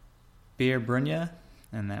Beer Brugna,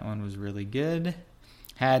 and that one was really good.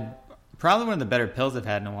 Had probably one of the better pills I've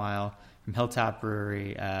had in a while from Hilltop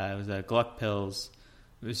Brewery. It was a Gluck Pils.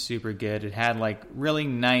 It was super good. It had like really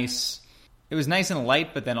nice... It was nice and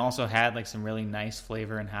light, but then also had like some really nice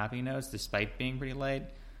flavor and hoppy notes, despite being pretty light.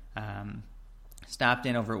 Stopped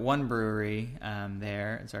in over at one brewery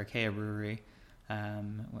there. It's Archaea Brewery.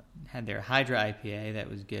 Had their Hydra IPA that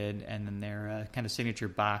was good, and then their kind of signature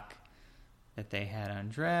Bock that they had on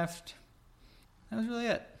draft. That was really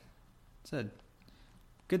it. So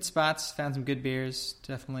good spots. Found some good beers.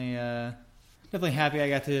 Definitely happy I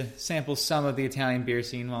got to sample some of the Italian beer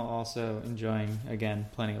scene while also enjoying, again,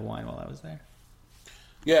 plenty of wine while I was there.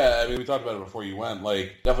 Yeah, I mean, we talked about it before you went.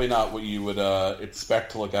 Like, definitely not what you would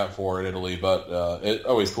expect to look out for in Italy, but it's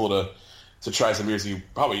always cool to try some beers you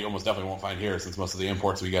probably almost definitely won't find here, since most of the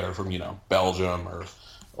imports we get are from, Belgium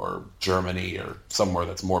or Germany or somewhere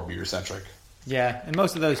that's more beer-centric. Yeah, and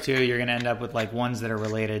most of those, too, you're going to end up with, like, ones that are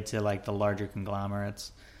related to, like, the larger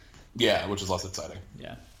conglomerates. Yeah, which is less exciting.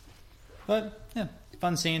 Yeah. But, yeah,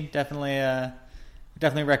 fun scene. Definitely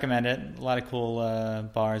recommend it. A lot of cool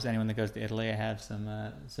bars. Anyone that goes to Italy, I have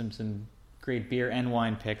some great beer and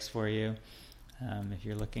wine picks for you if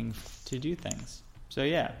you're looking to do things. So,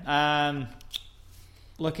 yeah.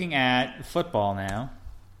 Looking at football now,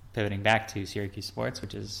 pivoting back to Syracuse sports,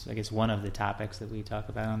 which is, I guess, one of the topics that we talk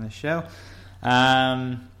about on this show.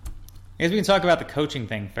 I guess we can talk about the coaching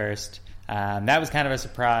thing first. That was kind of a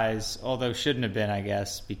surprise, although shouldn't have been, I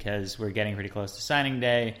guess, because we're getting pretty close to signing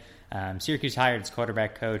day. Syracuse hired its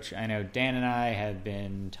quarterback coach. I know Dan and I had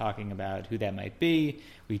been talking about who that might be.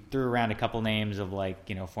 We threw around a couple names of,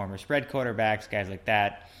 former spread quarterbacks, guys like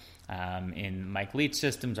that, in Mike Leach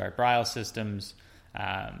systems, Art Briles systems.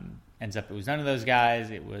 Ends up it was none of those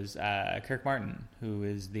guys. It was Kirk Martin, who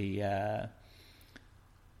is the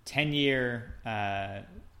 10-year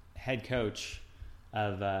head coach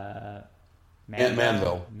of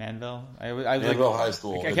Manville. Manville. Manville High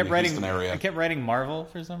School. I kept writing Marvel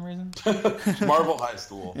for some reason. Marvel High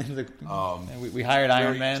School. We hired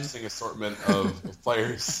Iron Man. Interesting assortment of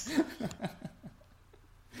players.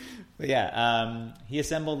 But yeah, he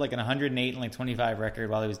assembled an 108 and 25 record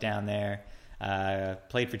while he was down there.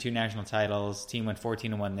 Played for 2 national titles. Team went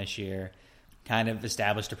 14-1 this year. kind of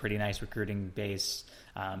established a pretty nice recruiting base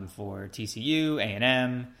for TCU,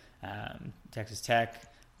 A&M, Texas Tech,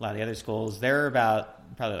 a lot of the other schools. They're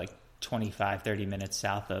about probably like 25, 30 minutes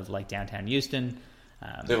south of like downtown Houston.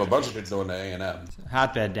 They have a bunch of kids going to A&M.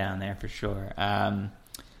 Hotbed down there for sure. And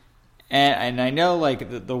I know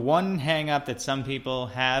like the one hang up that some people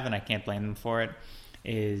have, and I can't blame them for it,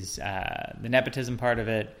 is the nepotism part of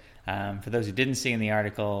it. For those who didn't see in the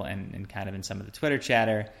article and kind of in some of the Twitter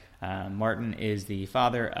chatter, Martin is the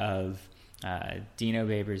father of Dino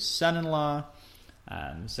Babers' son-in-law.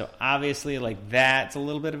 So obviously like that's a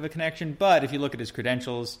little bit of a connection. But if you look at his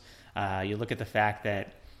credentials, you look at the fact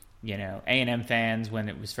that, you know, A&M fans, when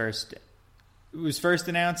it was first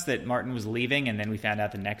announced that Martin was leaving, and then we found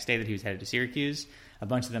out the next day that he was headed to Syracuse, a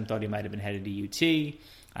bunch of them thought he might have been headed to UT.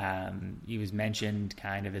 He was mentioned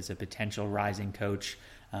kind of as a potential rising coach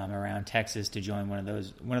around Texas to join one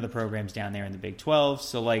of the programs down there in the Big 12.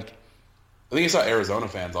 So like, I think he saw Arizona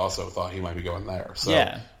fans also thought he might be going there. So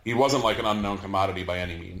yeah. He wasn't like an unknown commodity by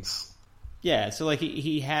any means. Yeah, so like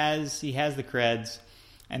he has the creds.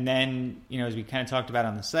 And then, you know, as we kind of talked about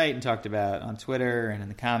on the site and talked about on Twitter and in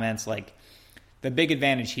the comments, like the big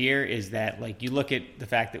advantage here is that like you look at the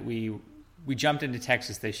fact that we jumped into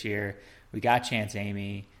Texas this year. We got Chance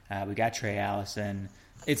Amy. We got Trey Allison.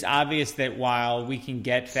 It's obvious that while we can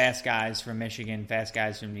get fast guys from Michigan, fast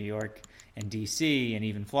guys from New York and D.C. and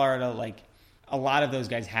even Florida, like a lot of those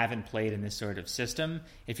guys haven't played in this sort of system.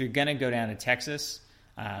 If you're going to go down to Texas,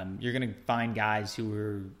 you're going to find guys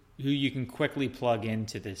who you can quickly plug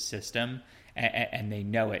into this system and they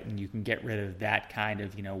know it, and you can get rid of that kind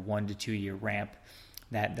of, you know, 1 to 2 year ramp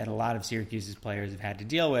that a lot of Syracuse's players have had to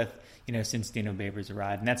deal with, you know, since Dino Babers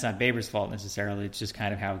arrived. And that's not Babers' fault necessarily. It's just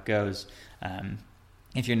kind of how it goes.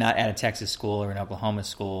 If you're not at a Texas school or an Oklahoma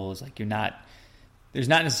school, it's like there's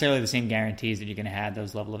not necessarily the same guarantees that you're going to have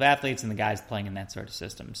those level of athletes and the guys playing in that sort of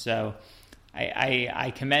system. So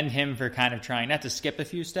I commend him for kind of trying not to skip a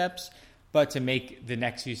few steps, but to make the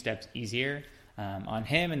next few steps easier on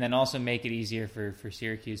him, and then also make it easier for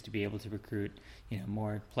Syracuse to be able to recruit, you know,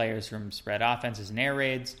 more players from spread offenses and air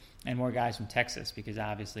raids, and more guys from Texas, because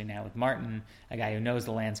obviously now with Martin, a guy who knows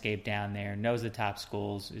the landscape down there, knows the top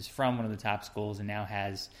schools, is from one of the top schools, and now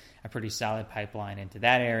has a pretty solid pipeline into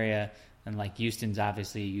that area. And like Houston's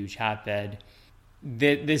obviously a huge hotbed.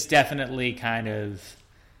 This definitely kind of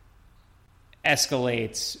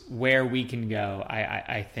escalates where we can go,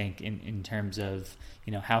 I think, in terms of,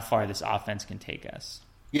 you know, how far this offense can take us.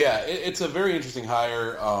 Yeah, it's a very interesting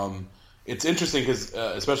hire. It's interesting because,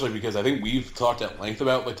 especially because I think we've talked at length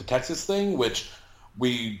about like the Texas thing, which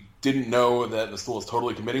we didn't know that the school was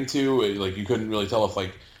totally committing to. Like you couldn't really tell if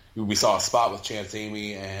like we saw a spot with Chance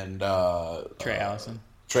Amy and Trey Allison.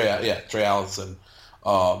 Trey Allison.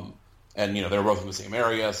 And you know they were both in the same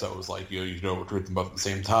area, so it was like you know recruit them both at the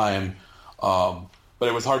same time. But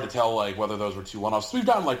it was hard to tell like whether those were two one-offs. We've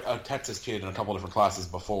gotten like a Texas kid in a couple different classes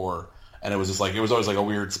before, and it was just like it was always like a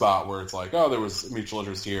weird spot where it's like, oh, there was mutual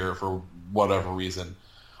interest here for whatever reason.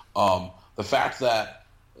 The fact that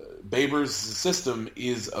Babers' system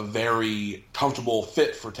is a very comfortable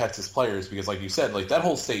fit for Texas players because, like you said, like that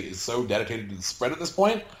whole state is so dedicated to the spread at this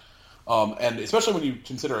point, and especially when you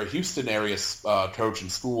consider a Houston area coach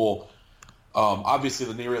and school. Obviously,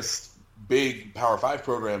 the nearest big Power 5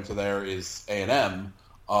 program to there is A&M,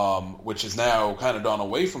 which is now kind of gone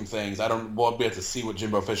away from things. We'll be able to see what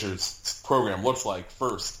Jimbo Fisher's program looks like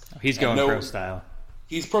first. He's going pro style.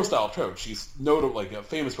 He's pro-style coach. He's notable, like a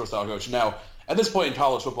famous pro-style coach. Now, at this point in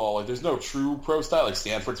college football, like there's no true pro-style. Like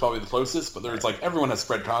Stanford's probably the closest, but there's like everyone has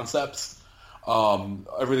spread concepts.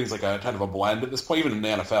 Everything's like a kind of a blend at this point. Even in the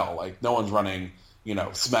NFL, like no one's running, you know,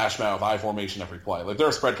 smash mouth I formation every play. Like there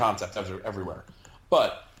are spread concepts everywhere.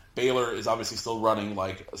 But Baylor is obviously still running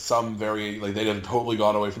like some very like they haven't totally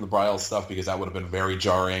gone away from the Briles stuff because that would have been very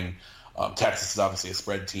jarring. Texas is obviously a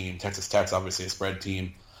spread team. Texas Tech's obviously a spread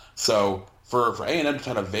team. So for A&M to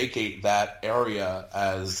kind of vacate that area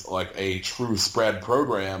as like a true spread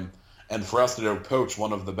program, and for us to go coach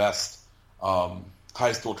one of the best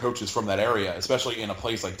high school coaches from that area, especially in a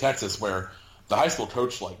place like Texas where the high school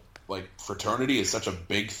coach like fraternity is such a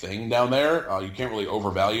big thing down there, you can't really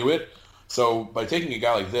overvalue it. So by taking a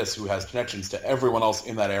guy like this who has connections to everyone else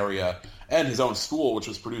in that area and his own school, which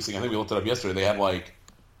was producing, I think we looked it up yesterday, they had like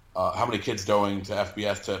how many kids going to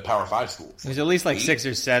FBS to Power 5 schools? It was at least like 6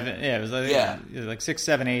 or 7. Yeah, it was like 6,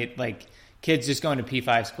 7, 8, like kids just going to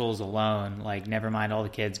P5 schools alone, like never mind all the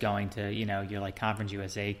kids going to, you know, your like Conference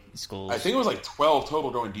USA schools. I think it was like 12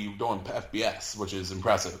 total going to FBS, which is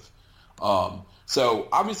impressive. So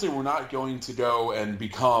obviously we're not going to go and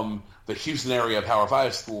become the Houston area Power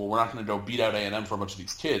 5 school. We're not going to go beat out A&M for a bunch of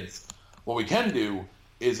these kids. What we can do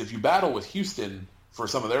is if you battle with Houston for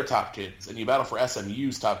some of their top kids, and you battle for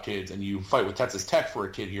SMU's top kids, and you fight with Texas Tech for a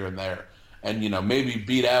kid here and there, and maybe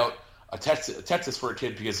beat out a Texas for a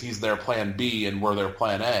kid because he's their plan B and we're their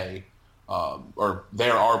plan A, or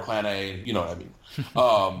they're our plan A, you know what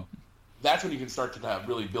I mean. That's when you can start to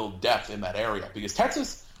really build depth in that area, because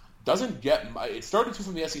Texas doesn't get – it started to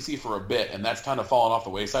from the SEC for a bit, and that's kind of fallen off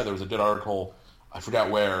the wayside. There was a good article, I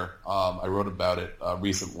forgot where, I wrote about it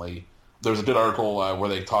recently. There was a good article where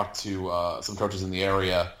they talked to some coaches in the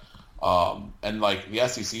area, and the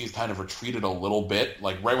SEC has kind of retreated a little bit.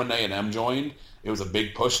 Right when A&M joined, it was a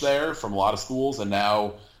big push there from a lot of schools, and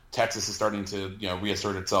now Texas is starting to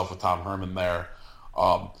reassert itself with Tom Herman there.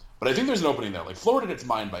 But I think there's an opening there. Florida gets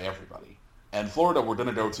mined by everybody. And Florida, we're going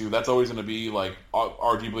to go to. That's always going to be,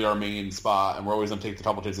 arguably our main spot. And we're always going to take the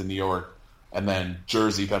couple kids in New York. And then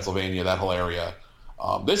Jersey, Pennsylvania, that whole area.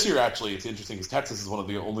 This year, actually, it's interesting because Texas is one of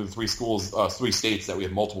the only three states that we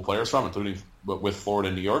have multiple players from, including with Florida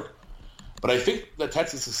and New York. But I think that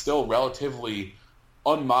Texas is still relatively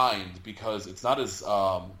unmined because it's not as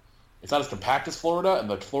compact as Florida.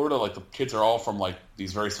 And Florida, the kids are all from,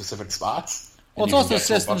 these very specific spots. Well, it's also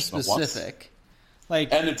system specific.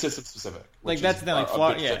 And it's system specific. That's the thing.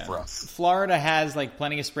 Florida, for us. Florida has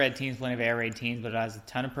plenty of spread teams, plenty of air raid teams, but it has a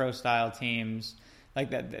ton of pro style teams.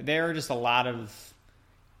 There are just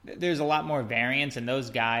there's a lot more variance, and those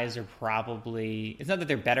guys are probably. It's not that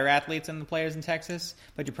they're better athletes than the players in Texas,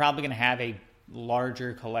 but you're probably going to have a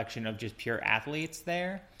larger collection of just pure athletes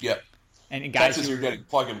there. Yep. And guys Texas, you're getting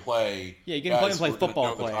plug and play. Yeah, you're getting plug and play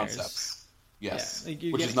football players. Concepts. Yes,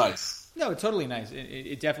 yeah, which is nice. No, it's totally nice.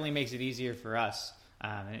 It definitely makes it easier for us.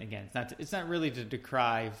 And again, it's not really to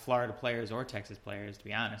decry Florida players or Texas players, to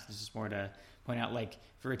be honest. It's just more to point out,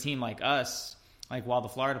 for a team like us, while the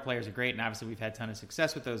Florida players are great, and obviously we've had a ton of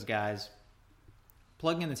success with those guys,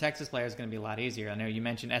 plugging in the Texas players is going to be a lot easier. I know you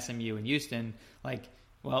mentioned SMU and Houston.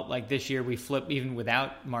 This year we flipped, even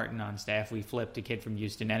without Martin on staff, we flipped a kid from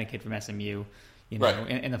Houston and a kid from SMU, right.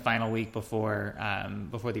 in the final week before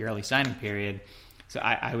the early signing period. So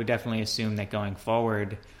I would definitely assume that going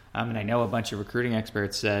forward, and I know a bunch of recruiting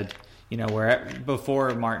experts said,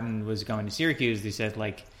 before Martin was going to Syracuse, they said,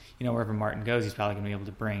 wherever Martin goes, he's probably going to be able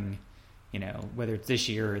to bring, whether it's this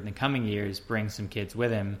year or in the coming years, bring some kids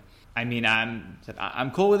with him. I mean,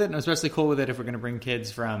 I'm cool with it, and I'm especially cool with it if we're going to bring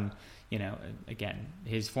kids from, again,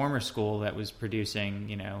 his former school that was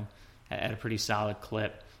producing, at a pretty solid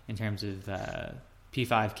clip in terms of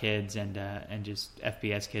P5 kids and just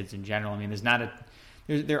FBS kids in general. I mean,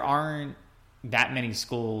 there aren't that many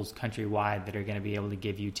schools countrywide that are going to be able to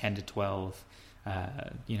give you 10 to 12,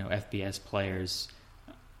 FBS players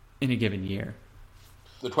in a given year.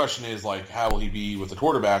 The question is, how will he be with the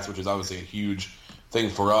quarterbacks, which is obviously a huge thing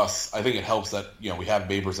for us. I think it helps that, we have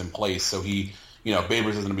Babers in place, so Babers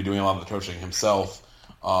is going to be doing a lot of the coaching himself.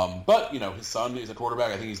 But, his son is a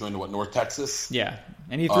quarterback. I think he's going to, North Texas? Yeah,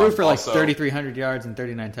 and he threw for 3,300 yards and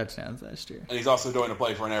 39 touchdowns last year. And he's also going to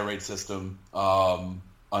play for an air raid system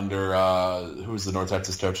under, who's the North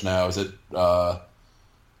Texas coach now? Is it,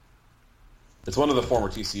 it's one of the former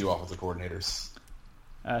TCU offensive coordinators.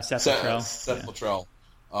 Seth Luttrell. Seth Luttrell,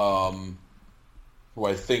 who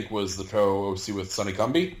I think was the co-OC with Sonny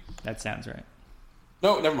Cumbie. That sounds right.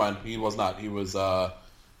 No, never mind. He was not. He was at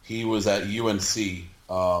UNC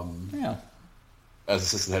as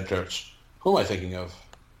assistant head coach. Who am I thinking of?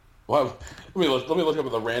 Well, let me look up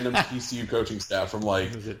at the random TCU coaching staff from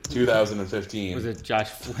 2015. Was it Josh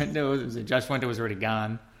Fuente? Was it Josh Fuente was already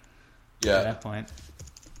gone? Yeah. At that point.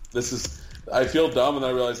 This is. I feel dumb, and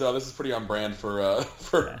then I realize, this is pretty on brand for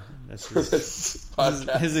this podcast.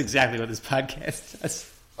 This is exactly what this podcast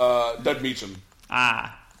does. Doug Meacham.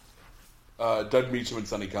 Doug Meacham and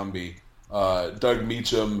Sonny Cumbie. Doug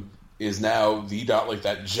Meacham is now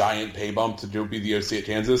that giant pay bump to be the OC at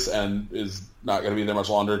Kansas, and is not going to be there much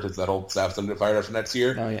longer because that whole staff's going to get fired after next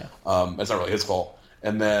year. Oh yeah, it's not really his fault.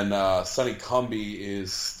 And then Sonny Cumbie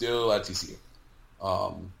is still at TCU.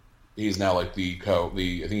 He's now I think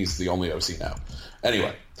he's the only OC now.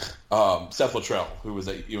 Anyway, Seth Luttrell, who was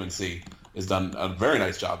at UNC, has done a very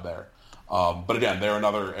nice job there. But again, they're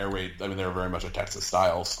another air raid. I mean, they're very much a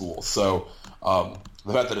Texas-style school. So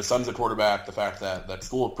the fact that his son's a quarterback, the fact that that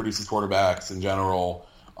school produces quarterbacks in general,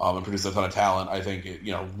 and produces a ton of talent, I think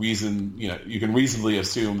you can reasonably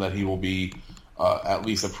assume that he will be at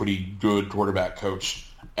least a pretty good quarterback coach.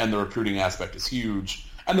 And the recruiting aspect is huge.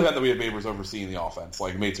 And the fact that we have Babers overseeing the offense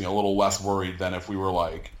makes me a little less worried than if we were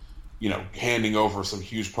handing over some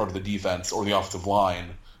huge part of the defense or the offensive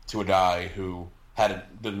line to a guy who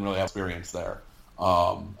didn't really have experience there.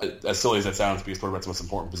 As silly as that sounds, because quarterback's the most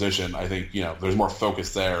important position, I think there's more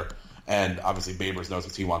focus there, And obviously Babers knows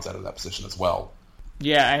what he wants out of that position as well.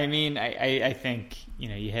 Yeah, I mean, I think, you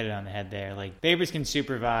hit it on the head there. Like, Babers can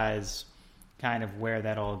supervise kind of where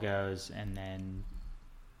that all goes, and then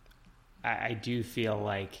I do feel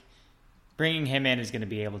like bringing him in is going to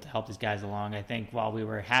be able to help these guys along. I think while we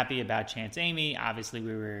were happy about Chance Amy, obviously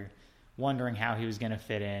we were wondering how he was going to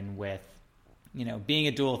fit in with, being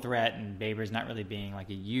a dual threat, and Babers not really being like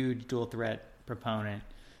a huge dual threat proponent.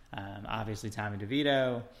 Obviously, Tommy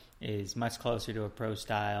DeVito is much closer to a pro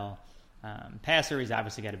style passer. He's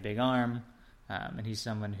obviously got a big arm, and he's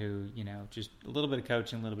someone who, just a little bit of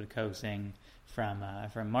coaching, a little bit of coaxing from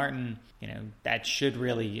Martin, that should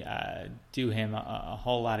really do him a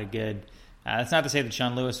whole lot of good. That's not to say that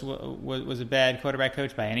Sean Lewis was a bad quarterback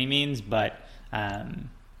coach by any means, but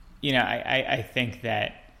I think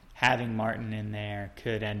that having Martin in there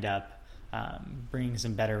could end up bringing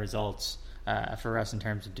some better results for us in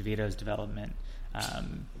terms of DeVito's development.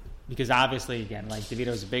 Because obviously, again, like,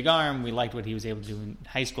 DeVito's a big arm. We liked what he was able to do in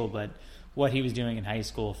high school, but what he was doing in high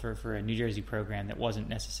school for a New Jersey program that wasn't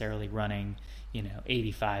necessarily running,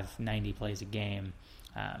 85, 90 plays a game,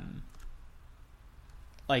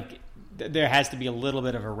 there has to be a little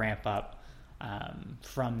bit of a ramp up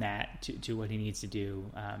from that to what he needs to do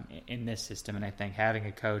in this system. And I think having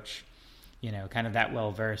a coach, kind of that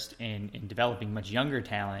well-versed in developing much younger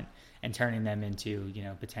talent and turning them into,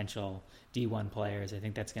 potential D1 players, I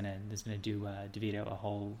think that's gonna do DeVito a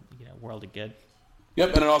whole world of good.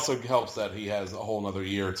 Yep, and it also helps that he has a whole another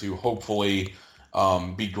year to hopefully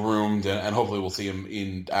be groomed, and hopefully we'll see him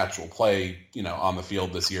in actual play, on the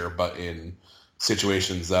field this year, but in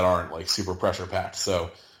situations that aren't like super pressure packed. So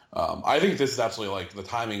I think this is absolutely like the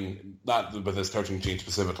timing, not with this coaching change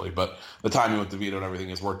specifically, but the timing with DeVito and everything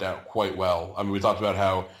has worked out quite well. I mean, we talked about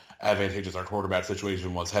how advantageous our quarterback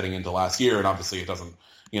situation was heading into last year, and obviously it doesn't,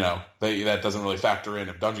 that doesn't really factor in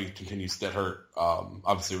if Dungy continues to get hurt.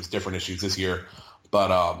 Obviously it was different issues this year, but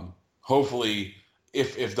hopefully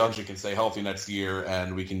if Dungy can stay healthy next year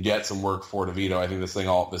and we can get some work for DeVito, I think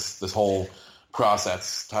this whole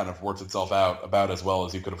process kind of works itself out about as well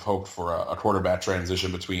as you could have hoped for a quarterback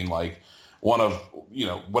transition between like one of,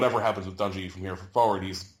 whatever happens with Dungy from here forward,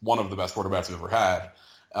 he's one of the best quarterbacks we've ever had.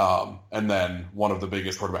 And then one of the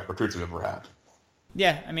biggest quarterback recruits we've ever had.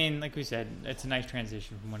 Yeah, I mean, like we said, it's a nice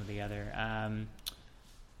transition from one to the other.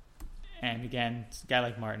 And again, it's a guy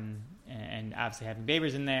like Martin and obviously having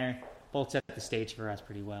Babers in there both set the stage for us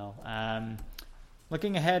pretty well.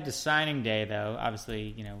 Looking ahead to signing day, though,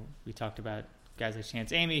 obviously, we talked about guys like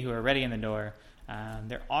Chance Amy who are already in the door.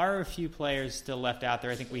 There are a few players still left out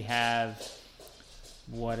there. I think we have,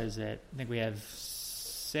 I think we have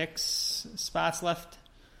 6 spots left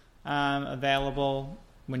available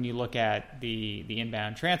when you look at the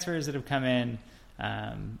inbound transfers that have come in.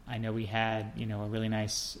 I know we had, a really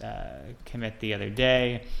nice commit the other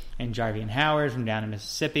day in Jarvian Howard from down in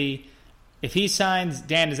Mississippi. If he signs,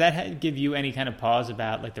 Dan, does that give you any kind of pause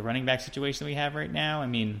about like the running back situation we have right now? I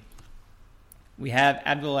mean, we have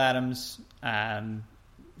Abdul Adams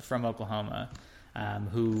from Oklahoma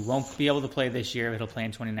who won't be able to play this year, but he'll play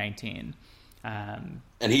in 2019. And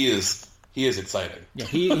he is exciting. Yeah,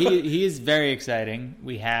 he is very exciting.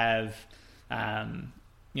 We have,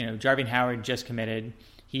 Jarvian Howard just committed.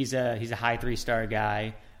 He's a high 3-star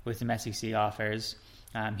guy with some SEC offers.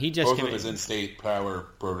 He just both of his in-state power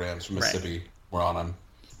programs from Mississippi were on him.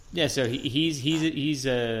 Yeah, so he's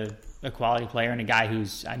a quality player and a guy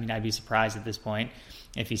who's, I'd be surprised at this point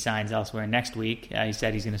if he signs elsewhere next week. He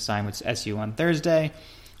said he's going to sign with SU on Thursday.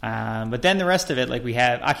 But then the rest of it, like we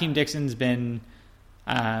have Akeem Dixon's been,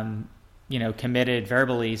 committed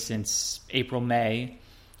verbally since April, May.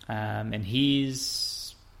 And he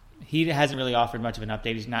hasn't really offered much of an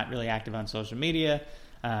update. He's not really active on social media.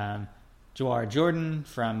 Jawar Jordan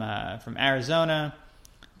from Arizona.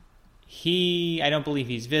 I don't believe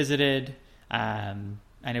he's visited.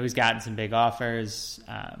 I know he's gotten some big offers.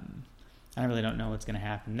 I really don't know what's going to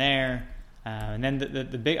happen there. And then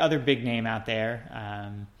the other big name out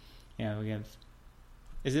there, we have.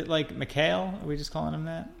 Is it like Mikhail? Are we just calling him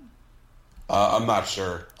that? I'm not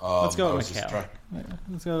sure. Let's go with Mikhail.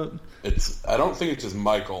 Let's go. I don't think it's just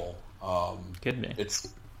Michael. Could be.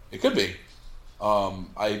 It could be.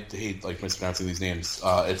 I hate mispronouncing these names.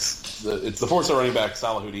 It's the 4-star running back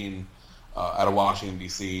Salahuddin out of Washington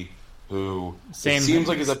D.C. who seems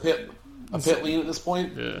like he's a pit lean at this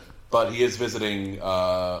point. Yeah. But he is visiting,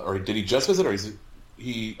 or did he just visit, or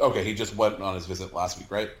he just went on his visit last week,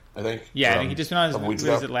 right? I think. Yeah, I think he just went on his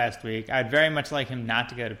visit last week. I'd very much like him not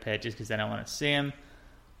to go to Pitt just because I don't want to see him.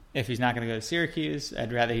 If he's not going to go to Syracuse,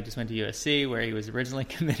 I'd rather he just went to USC where he was originally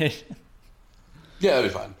committed. Yeah,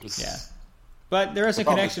 that'd be fine. But there are some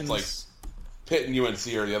connections. Like Pitt and UNC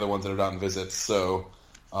are the other ones that have gotten visits, so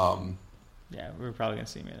yeah, we were probably going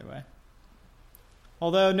to see him either way.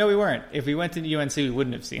 Although, no, we weren't. If we went to UNC, we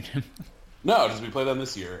wouldn't have seen him. No, because we played them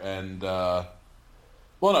this year, and well,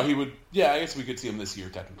 no, he would. Yeah, I guess we could see him this year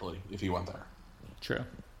technically if he went there. True.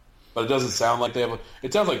 But it doesn't sound like they have.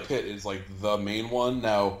 It sounds like Pitt is like the main one.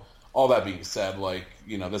 Now, all that being said, like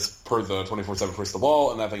this per the 24/7 crystal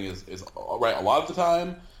ball, and that thing is right a lot of the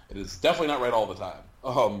time. It is definitely not right all the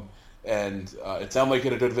time. And it sounded like he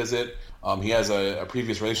had a good visit. He has a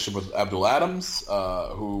previous relationship with Abdul Adams,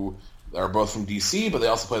 who are both from DC, but they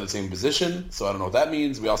also play the same position. So I don't know what that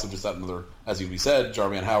means. We also just had another, as we said,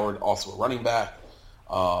 Jarvian Howard, also a running back.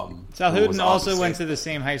 Salhudin also went to the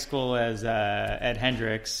same high school as Ed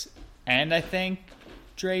Hendricks, and I think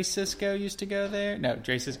Dre Cisco used to go there. No,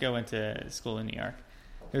 Dre Cisco went to school in New York.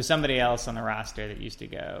 There was somebody else on the roster that used to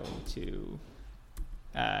go to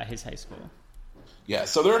his high school. Yeah,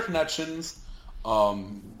 so there are connections.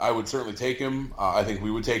 I would certainly take him. I think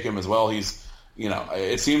we would take him as well. He's,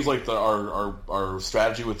 it seems like our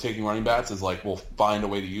strategy with taking running backs is like we'll find a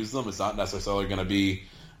way to use them. It's not necessarily going to be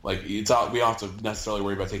like we don't have to necessarily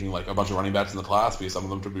worry about taking like a bunch of running backs in the class because some of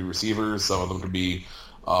them could be receivers, some of them could be,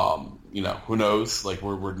 who knows? Like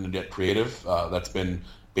we're going to get creative. That's been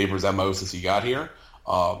Baber's MO since he got here.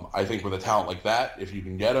 I think with a talent like that, if you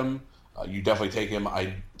can get him, you definitely take him.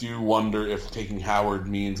 I do wonder if taking Howard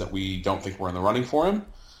means that we don't think we're in the running for him.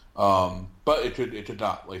 But it could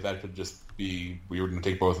not. Like that could just be we were going to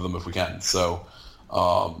take both of them if we can. So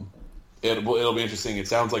it'll be interesting. It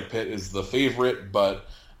sounds like Pitt is the favorite, but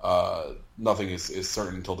nothing is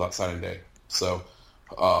certain until signing day. So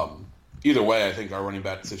either way, I think our running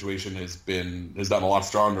back situation has gotten a lot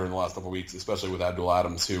stronger in the last couple of weeks, especially with Abdul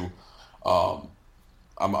Adams, who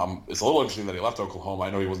it's a little interesting that he left Oklahoma.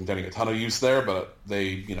 I know he wasn't getting a ton of use there, but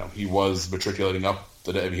he was matriculating up.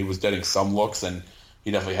 He was getting some looks, and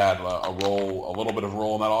he definitely had a little bit of a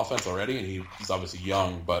role in that offense already. And he's obviously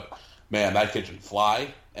young, but man, that kid can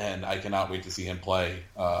fly, and I cannot wait to see him play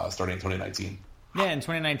starting in 2019. Yeah, in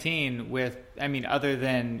 2019, other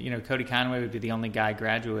than Cody Conway would be the only guy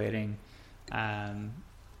graduating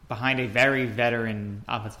behind a very veteran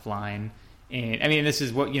offensive line. And this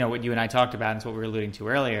is what you and I talked about, and it's what we were alluding to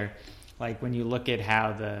earlier. Like when you look at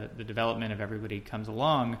how the development of everybody comes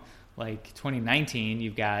along, like 2019,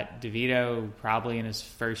 you've got DeVito probably in his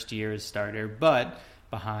first year as starter, but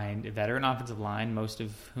behind a veteran offensive line, most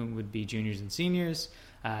of whom would be juniors and seniors.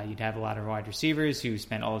 You'd have a lot of wide receivers who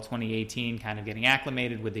spent all of 2018 kind of getting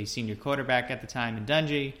acclimated with a senior quarterback at the time in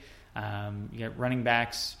Dungy. You got running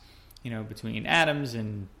backs, between Adams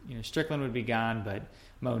and Strickland would be gone, but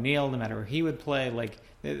Mo Neal, no matter where he would play, like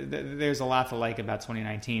there's a lot to like about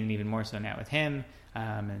 2019, and even more so now with him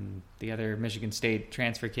and the other Michigan State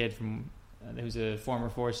transfer kid from who's a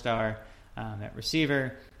former 4-star at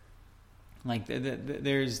receiver. Like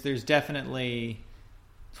there's definitely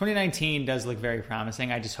 2019 does look very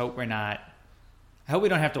promising. I just hope we don't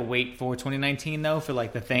have to wait for 2019 though for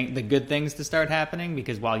like the good things to start happening,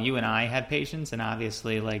 because while you and I had patience, and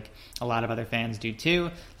obviously like a lot of other fans do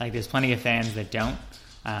too, like there's plenty of fans that don't.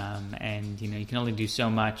 And you can only do so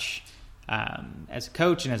much as a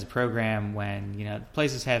coach and as a program when the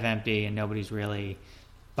places half empty and nobody's really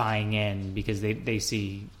buying in because they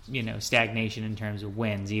see stagnation in terms of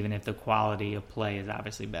wins, even if the quality of play is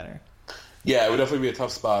obviously better. Yeah, it would definitely be a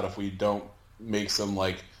tough spot if we don't make some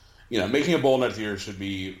making a bowl next year should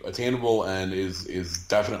be attainable and is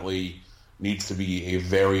definitely needs to be a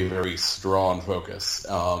very, very strong focus.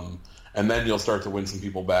 And then you'll start to win some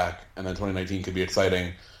people back, and then 2019 could be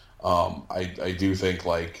exciting. I do think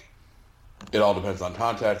it all depends on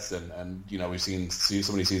context, and we've seen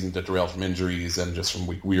so many seasons that derail from injuries and just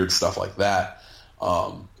from weird stuff like that.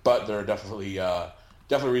 But there are definitely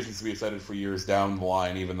reasons to be excited for years down the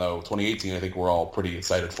line, even though 2018 I think we're all pretty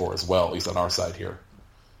excited for as well, at least on our side here.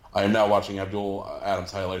 I am now watching Abdul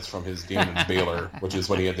Adams highlights from his game in Baylor, which is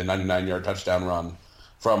when he had the 99-yard touchdown run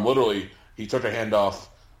from literally he took a handoff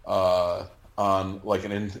on like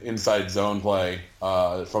an inside zone play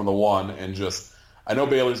from the one, and just I know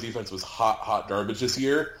Baylor's defense was hot garbage this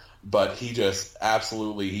year, but he just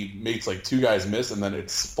he makes like two guys miss and then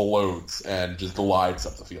explodes and just glides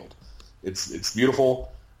up the field. It's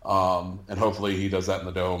beautiful, and hopefully he does that in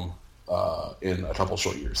the Dome in a couple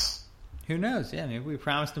short years. Who knows? Yeah, maybe we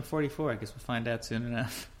promised him 44. I guess we'll find out soon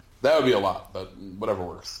enough. That would be a lot, but whatever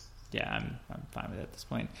works. Yeah, I'm fine with it at this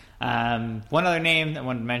point. One other name I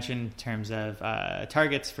wanted to mention in terms of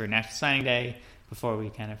targets for National Signing Day before we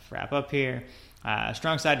kind of wrap up here.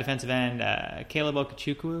 Strong side defensive end, Caleb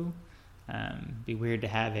Okechukwu. Be weird to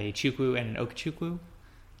have a Chukwu and an Okechukwu.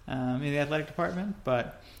 in the athletic department,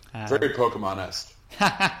 but very Pokemon-esque.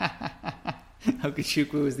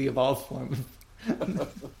 Okechukwu is the evolved form.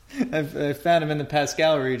 I found him in the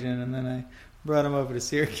Pascal region, and then I brought him over to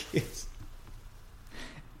Syracuse.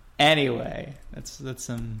 Anyway, that's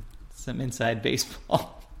some inside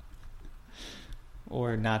baseball,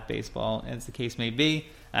 or not baseball, as the case may be.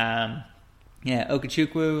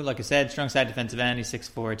 Okechukwu, like I said, strong side defensive end. He's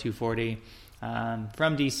 6'4", 240,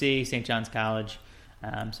 from DC, St. John's College.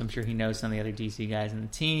 So I'm sure he knows some of the other DC guys on the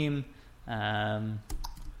team.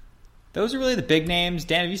 Those are really the big names.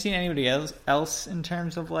 Dan, have you seen anybody else in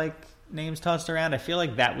terms of like names tossed around? I feel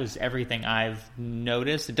like that was everything I've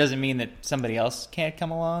noticed. It doesn't mean that somebody else can't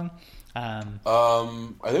come along. I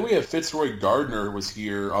think we have Fitzroy Gardner was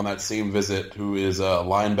here on that same visit, who is a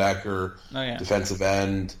linebacker, defensive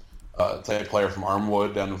end, type player from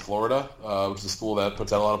Armwood down in Florida, which is a school that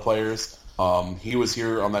puts out a lot of players. He was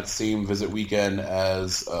here on that same visit weekend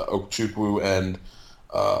as Okechukwu and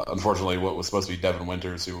unfortunately what was supposed to be Devin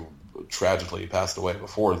Winters, who tragically passed away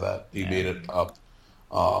before that. He made it up,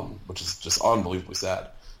 which is just unbelievably sad.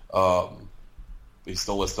 He's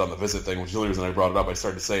still listed on the visit thing, which is the only reason I brought it up. I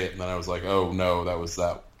started to say it, and then I was like, oh, no, that was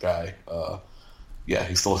that guy.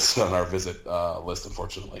 He's still listed on our visit list,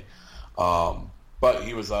 unfortunately. But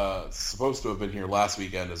he was supposed to have been here last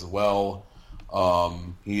weekend as well.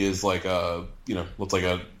 He is like looks like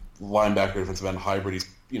a linebacker defensive end hybrid. He's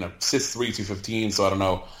 6'3", 215, so I don't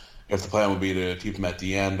know if the plan would be to keep him at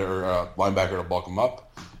the end or linebacker to bulk him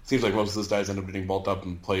up. Seems like most of those guys end up getting bulked up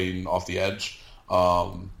and playing off the edge.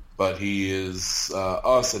 But he is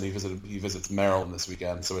us, and he visits Maryland this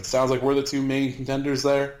weekend. So it sounds like we're the two main contenders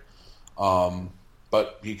there.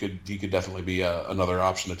 But he could definitely be another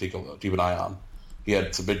option to keep an eye on. He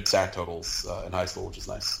had some big sack totals in high school, which is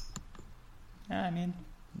nice. Yeah, I mean,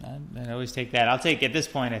 I'd always take that. I'll take, at this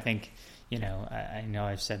point, I think, I know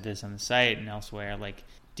I've said this on the site and elsewhere, like,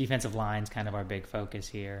 defensive line's kind of our big focus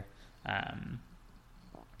here.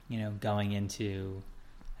 Going into,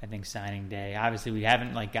 I think, signing day. Obviously, we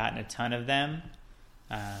haven't, gotten a ton of them.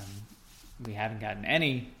 We haven't gotten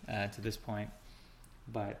any to this point.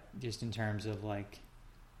 But just in terms of, I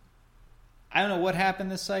don't know what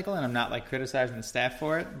happened this cycle, and I'm not, criticizing the staff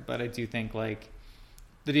for it, but I do think,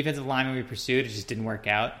 the defensive lineman we pursued, it just didn't work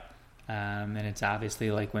out. And it's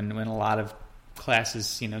obviously when a lot of classes,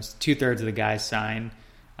 2/3 of the guys sign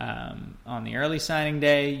on the early signing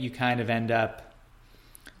day, you kind of end up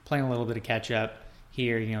playing a little bit of catch up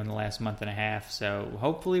here, in the last month and a half. So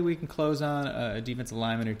hopefully we can close on a defensive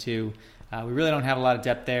lineman or two. We really don't have a lot of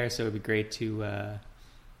depth there, so it would be great to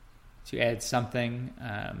add something.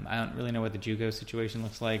 I don't really know what the JUCO situation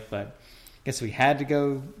looks like, but I guess if we had to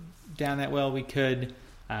go down that well, we could.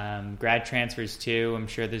 Grad transfers too. I'm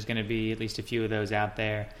sure there's going to be at least a few of those out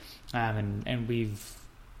there, and we've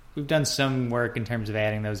done some work in terms of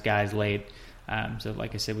adding those guys late. So,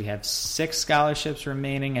 like I said, we have 6 scholarships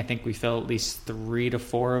remaining. I think we fill at least 3 to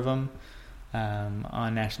 4 of them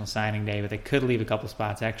on National Signing Day, but they could leave a couple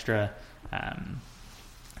spots extra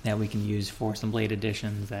that we can use for some late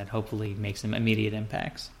additions that hopefully make some immediate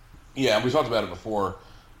impacts. Yeah, we talked about it before.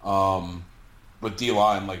 With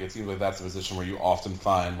D-line, it seems like that's a position where you often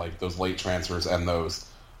find those late transfers and those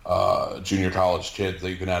junior college kids that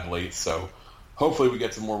you can add late. So hopefully we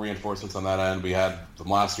get some more reinforcements on that end. We had them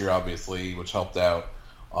last year, obviously, which helped out.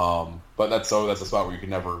 But that's a spot where you can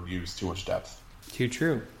never use too much depth. Too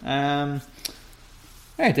true. All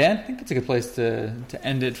right, Dan, I think that's a good place to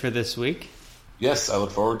end it for this week. Yes, I look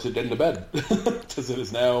forward to getting to bed because it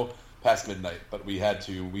is now past midnight. But we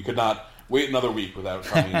could not wait another week without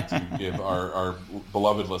coming to give our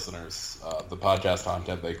beloved listeners the podcast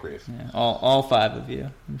content they crave. Yeah, all 5 of you.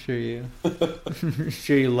 I'm sure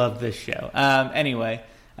you love this show. Anyway,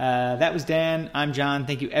 that was Dan. I'm John.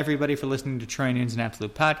 Thank you, everybody, for listening to Troy Nunes and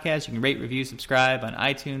Absolute Podcast. You can rate, review, subscribe on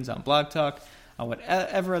iTunes, on Blog Talk, on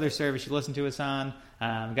whatever other service you listen to us on.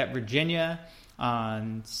 We got Virginia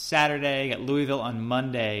on Saturday, got Louisville on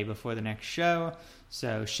Monday before the next show.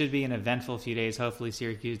 So should be an eventful few days. Hopefully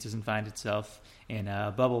Syracuse doesn't find itself in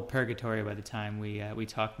a bubble purgatory by the time we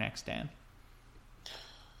talk next, Dan.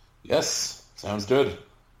 Yes, sounds good.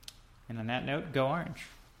 And on that note, go Orange.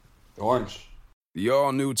 Go Orange. The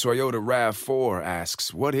all-new Toyota RAV4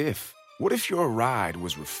 asks, what if? What if your ride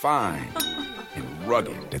was refined and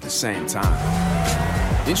rugged at the same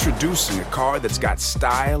time? Introducing a car that's got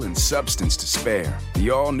style and substance to spare.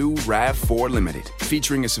 The all-new RAV4 Limited,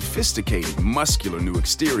 featuring a sophisticated, muscular new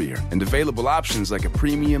exterior and available options like a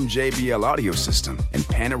premium JBL audio system and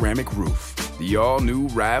panoramic roof. The all-new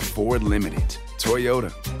RAV4 Limited.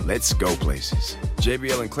 Toyota, let's go places.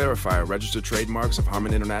 JBL and Clarifier, registered trademarks of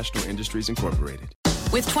Harman International Industries, Incorporated.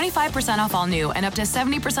 With 25% off all new and up to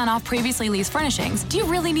 70% off previously leased furnishings, do you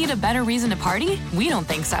really need a better reason to party? We don't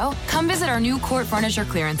think so. Come visit our new Court Furniture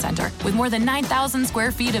Clearance Center with more than 9,000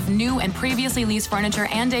 square feet of new and previously leased furniture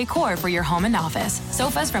and decor for your home and office.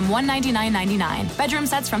 Sofas from $199.99, bedroom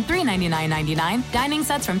sets from $399.99, dining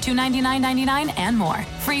sets from $299.99, and more.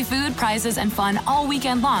 Free food, prizes, and fun all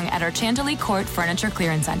weekend long at our Chantilly Court Furniture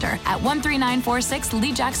Clearance Center at 13946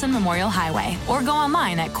 Lee Jackson Memorial Highway, or go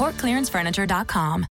online at courtclearancefurniture.com.